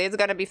 It's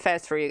gonna be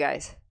fast for you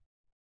guys.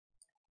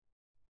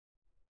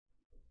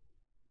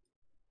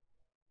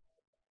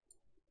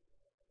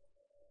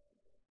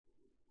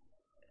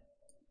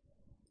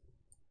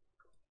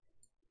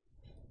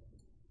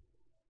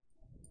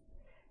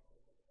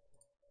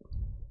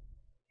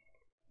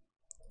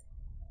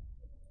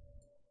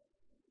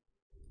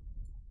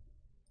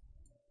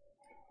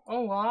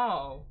 Oh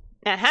wow.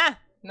 Uh-huh.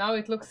 Now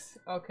it looks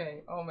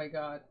okay. Oh my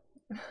god.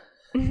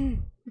 It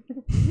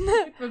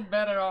was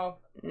better off.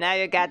 Now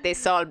you got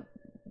this all.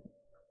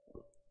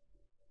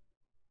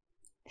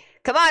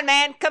 Come on,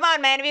 man.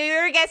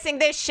 You're guessing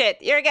this shit.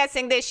 Here.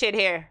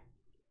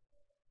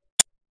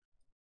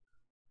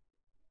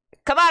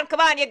 Come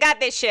on. You got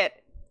this shit.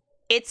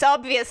 It's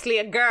obviously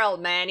a girl,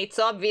 man.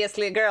 What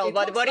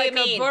do you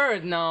mean? A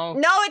bird now.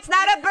 No, it's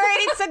not a bird.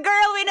 It's a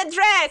girl in a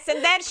dress,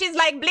 and then she's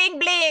like bling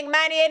bling,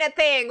 money ain't a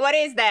thing. What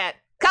is that?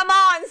 Come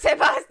on,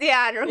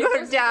 Sebastian.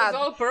 Good job. It was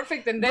all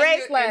perfect, and then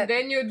Bracelet.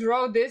 you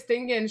draw this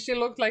thing, and she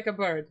looked like a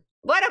bird.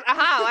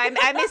 How?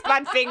 I missed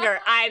one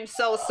finger. I'm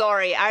so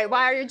sorry.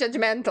 Why are you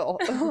judgmental?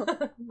 Oh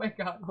my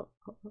god.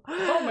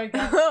 Oh my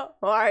god.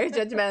 Why are you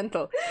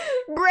judgmental?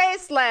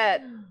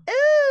 Bracelet.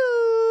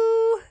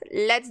 Ooh.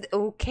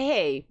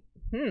 Okay.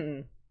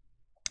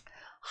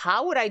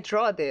 How would I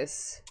draw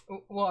this?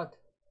 What?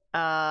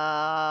 Oh,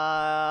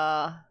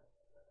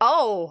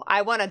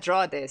 I want to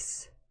draw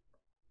this.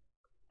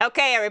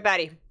 Okay,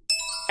 everybody.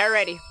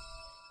 Already.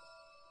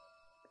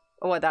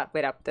 Oh, wait up.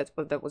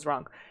 That was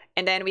wrong.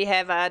 And then we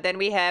have a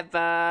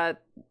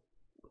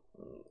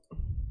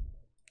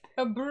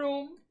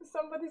broom.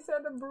 Somebody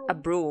said a broom. A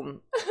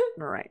broom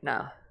right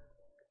now.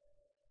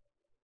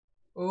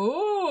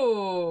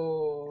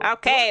 Ooh.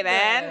 Okay,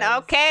 man.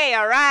 Okay,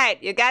 all right.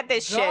 You got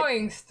this shit.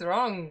 Drawing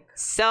strong.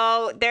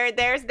 So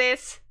there's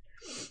this.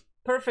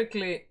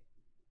 Perfectly.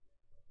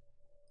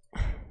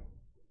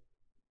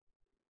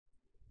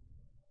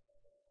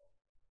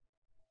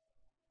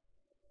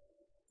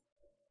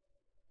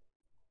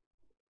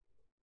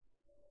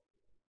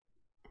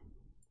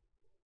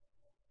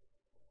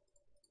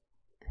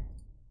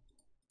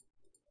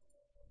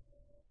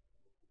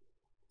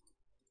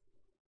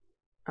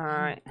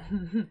 Alright.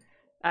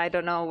 I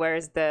don't know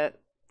where's the...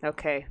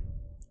 Okay.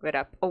 Wait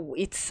up. Oh,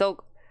 it's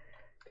so...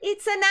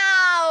 It's an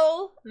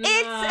owl! No.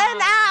 It's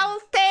an owl!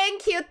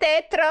 Thank you,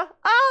 Tetra!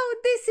 Oh,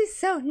 this is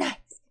so nice!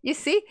 You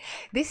see?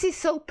 This is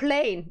so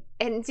plain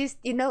and just,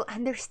 you know,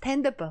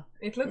 understandable.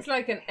 It looks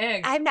like an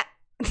egg. I'm not...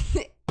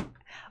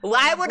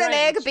 Why would an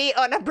egg be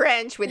on a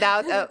branch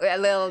without a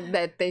little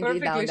bit thingy Perfectly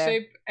down there?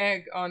 shaped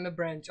egg on the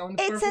branch.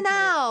 It's an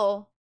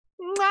owl!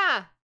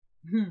 Mwah!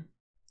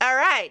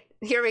 Alright,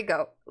 here we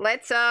go.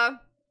 Let's,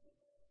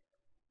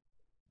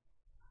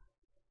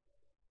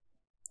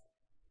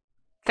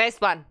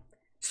 Fast one.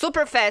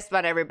 Super fast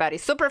one, everybody.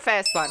 Super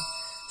fast one.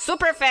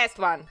 Super fast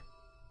one.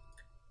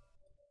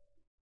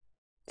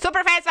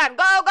 Super fast one.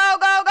 Go, go,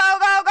 go, go,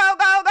 go, go,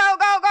 go, go,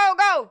 go, go,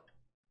 go.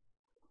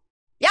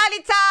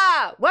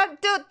 Yalitza! 1,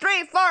 2,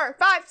 3, 4,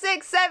 5,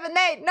 6, 7,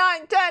 8,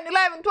 9, 10,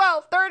 11,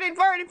 12, 13,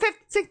 14, 15,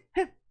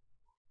 16.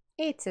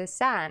 It's a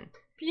sun.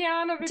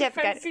 Piano with Jeff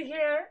fancy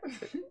hair.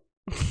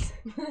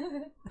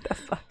 What the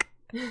fuck?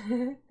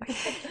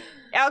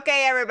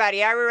 Okay,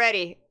 everybody, are we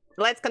ready?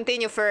 Let's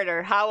continue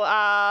further.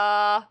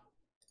 How,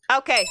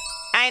 okay,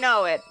 I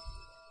know it.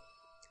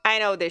 I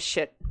know this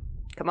shit.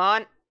 Come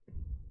on.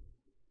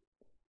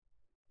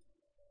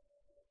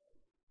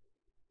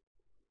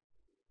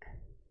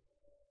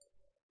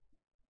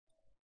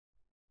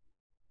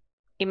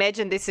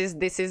 Imagine this is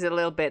a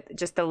little bit,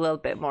 just a little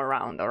bit more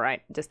round, all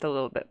right? Just a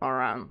little bit more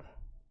round.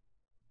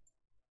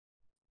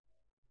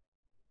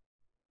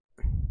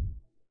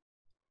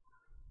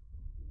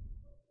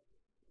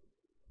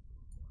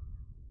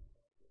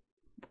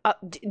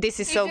 This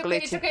is so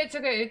glitchy. It's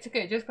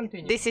okay, just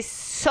continue. This is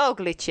so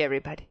glitchy,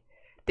 everybody.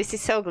 This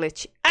is so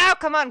glitchy. Oh,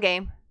 come on,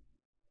 game.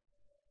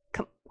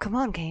 Come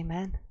on, game,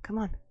 man. Come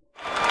on.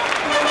 Oh,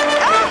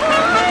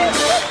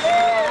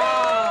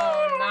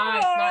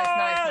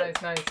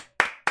 nice.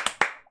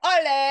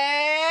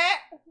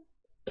 Ole!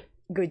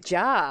 Good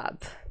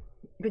job.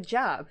 Good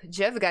job.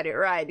 Jeff got it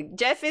right.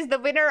 Jeff is the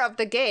winner of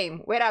the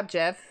game. Wait up,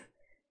 Jeff.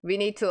 We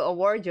need to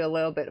award you a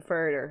little bit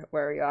further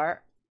where you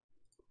are.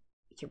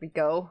 Here we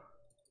go.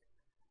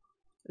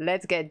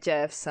 Let's get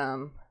Jeff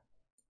some.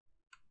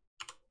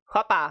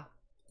 Hoppa.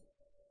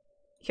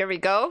 Here we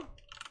go.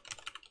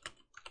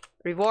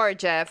 Reward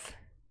Jeff.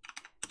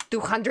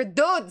 200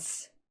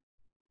 dudes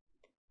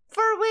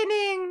for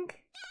winning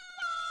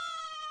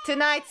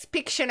tonight's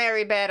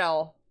Pictionary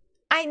battle.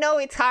 I know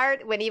it's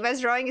hard when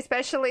Eva's drawing,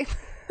 especially.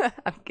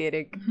 I'm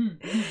kidding.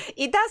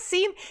 It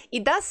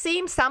does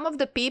seem some of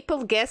the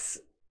people guess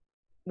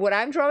what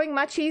I'm drawing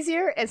much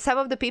easier, and some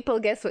of the people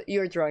guess what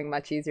you're drawing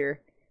much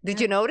easier.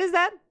 Did you notice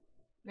that?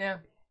 Yeah.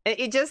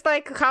 It's just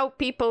like how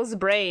people's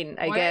brain,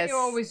 I guess. Why are you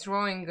always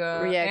drawing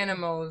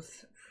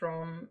animals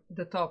from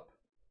the top?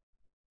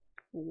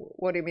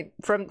 What do you mean?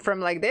 From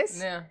like this?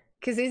 Yeah.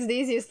 Because it's the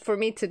easiest for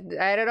me to...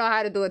 I don't know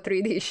how to do a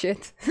 3D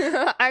shit.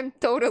 I'm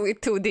totally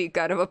 2D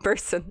kind of a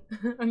person.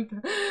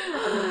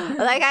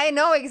 Like, I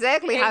know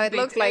exactly how it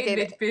looks like.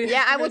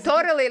 Yeah, I would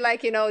totally,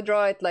 like, you know,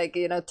 draw it like,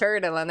 you know,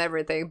 turtle and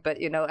everything.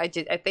 But, you know, I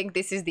think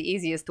this is the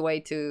easiest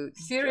way to...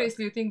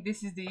 Seriously, you think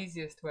this is the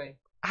easiest way?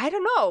 I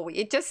don't know.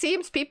 It just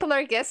seems people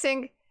are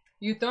guessing...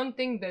 You don't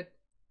think that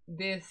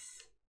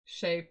this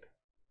shape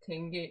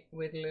thingy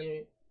with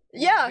little...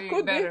 Yeah,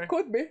 could be.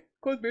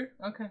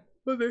 Okay.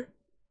 Could be.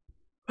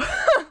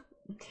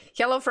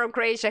 Hello from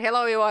Croatia.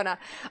 Hello, Ioana.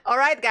 All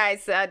right,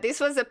 guys. This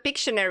was a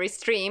Pictionary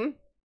stream.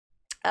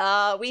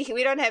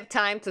 We don't have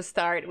time to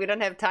start. We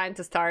don't have time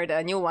to start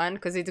a new one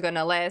because it's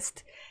gonna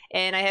last.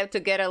 And I have to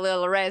get a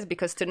little rest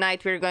because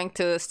tonight we're going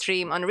to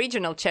stream on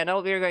regional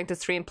channel. We're going to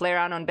stream Play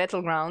Around on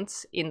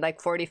Battlegrounds in like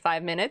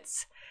 45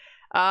 minutes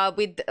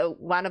with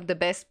one of the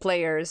best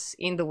players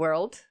in the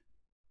world.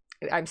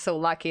 I'm so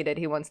lucky that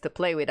he wants to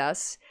play with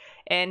us.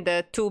 And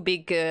 2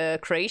 big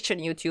Croatian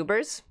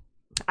YouTubers.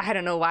 I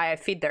don't know why I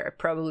fit there.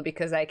 Probably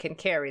because I can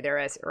carry the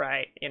rest,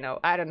 right? You know,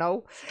 I don't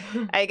know.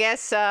 I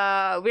guess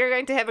we're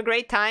going to have a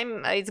great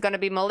time. It's going to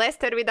be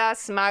Molested with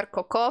us,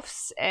 Marko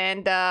Kovs,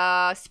 and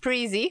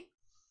Spreezy,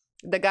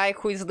 the guy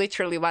who is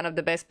literally one of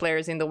the best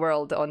players in the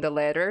world on the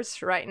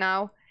ladders right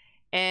now.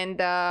 And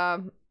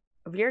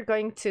we're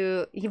going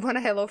to... You want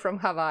a hello from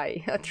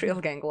Hawaii, a Trill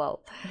Gang,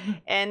 lol.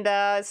 And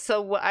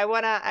so I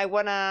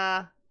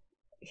wanna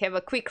have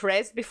a quick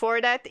rest before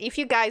that. If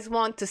you guys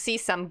want to see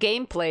some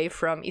gameplay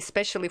from,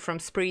 especially from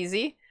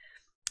Spreezy,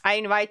 I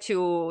invite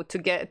you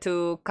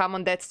to come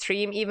on that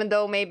stream, even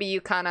though maybe you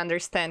can't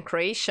understand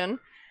Croatian,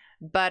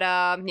 but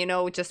you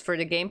know, just for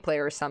the gameplay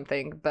or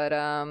something. But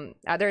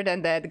other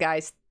than that,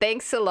 guys,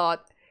 thanks a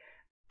lot.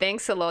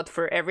 Thanks a lot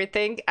for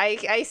everything.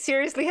 I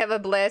seriously have a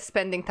blast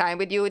spending time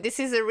with you. This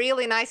is a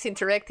really nice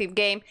interactive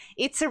game.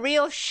 It's a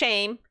real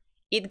shame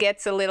it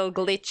gets a little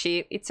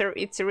glitchy. It's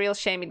a real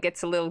shame it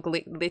gets a little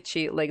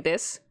glitchy like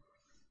this.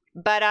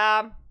 But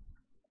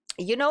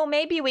you know,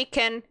 maybe we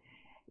can,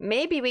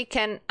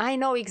 I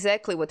know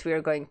exactly what we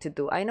are going to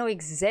do. I know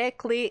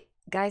exactly,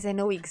 guys, I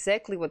know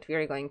exactly what we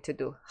are going to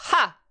do.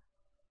 Ha!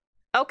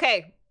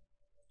 Okay.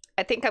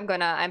 I think I'm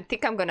gonna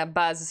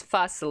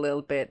fuss a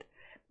little bit.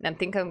 And I'm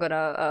thinking I'm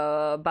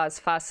gonna buzz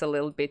fast a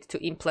little bit to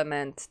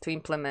implement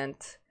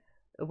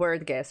a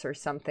word guess or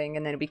something,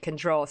 and then we can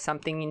draw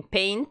something in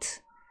Paint,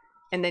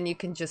 and then you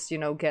can just, you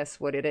know, guess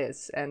what it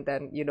is, and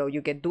then, you know, you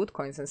get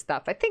DUDBOT and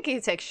stuff. I think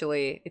it's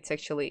actually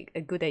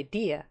a good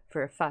idea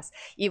for a fast.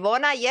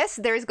 Ivona, yes,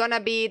 there's gonna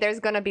be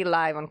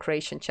live on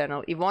Creation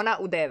channel. Ivona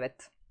u 9.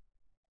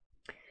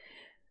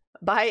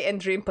 Buy and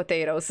dream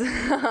potatoes.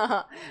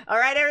 All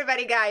right,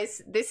 everybody,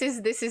 guys, this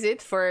is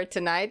it for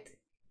tonight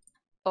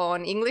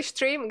on English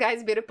stream.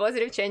 Guys, be the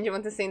positive change you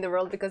want to see in the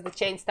world, because the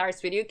change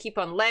starts with you. Keep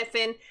on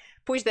laughing,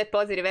 push that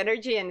positive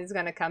energy, and it's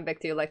gonna come back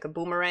to you like a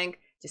boomerang.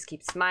 Just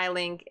keep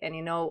smiling, and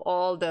you know,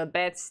 all the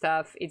bad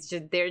stuff, it's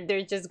just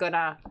they're just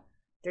gonna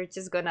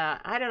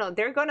I don't know,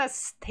 they're gonna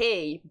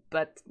stay,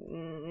 but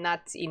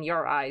not in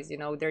your eyes, you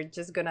know. They're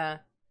just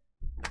gonna,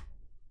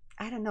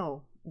 I don't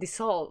know,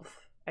 dissolve,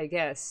 I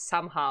guess,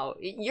 somehow.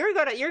 You're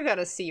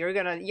gonna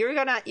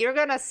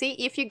see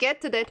if you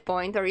get to that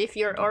point, or if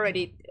you're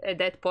already at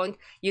that point,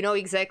 you know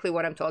exactly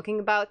what I'm talking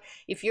about.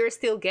 If you're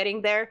still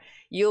getting there,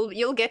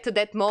 you'll get to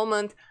that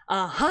moment.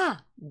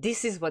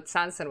 This is what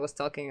Sansen was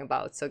talking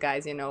about. So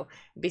guys, you know,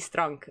 be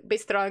strong,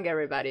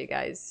 everybody,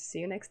 guys. See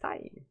you next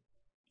time.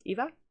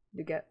 Eva,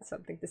 you got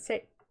something to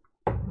say?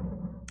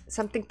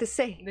 Something to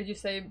say? Did you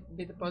say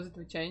be the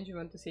positive change you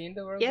want to see in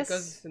the world? Yes.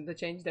 Because the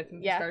change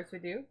definitely starts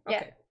with you. Yeah.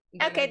 Okay.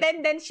 Okay,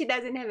 then she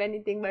doesn't have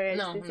anything more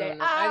else to say.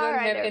 No. I don't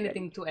have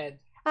anything to add.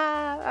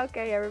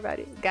 Okay,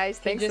 everybody. Guys,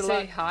 thanks a lot. Can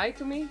you say hi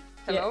to me?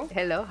 Hello? Yeah.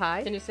 Hello,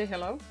 hi. Can you say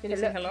hello? Can you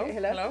say hello?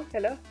 Hello?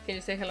 Hello? Can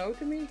you say hello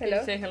to me? Hello? Can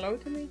you say hello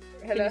to me?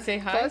 Hello? Can you say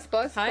hi?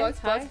 Pause.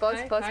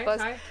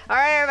 Hi.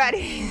 Alright,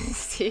 everybody.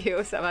 See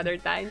you some other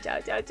time. Ciao,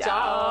 ciao, ciao.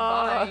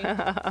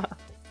 Ciao, bye.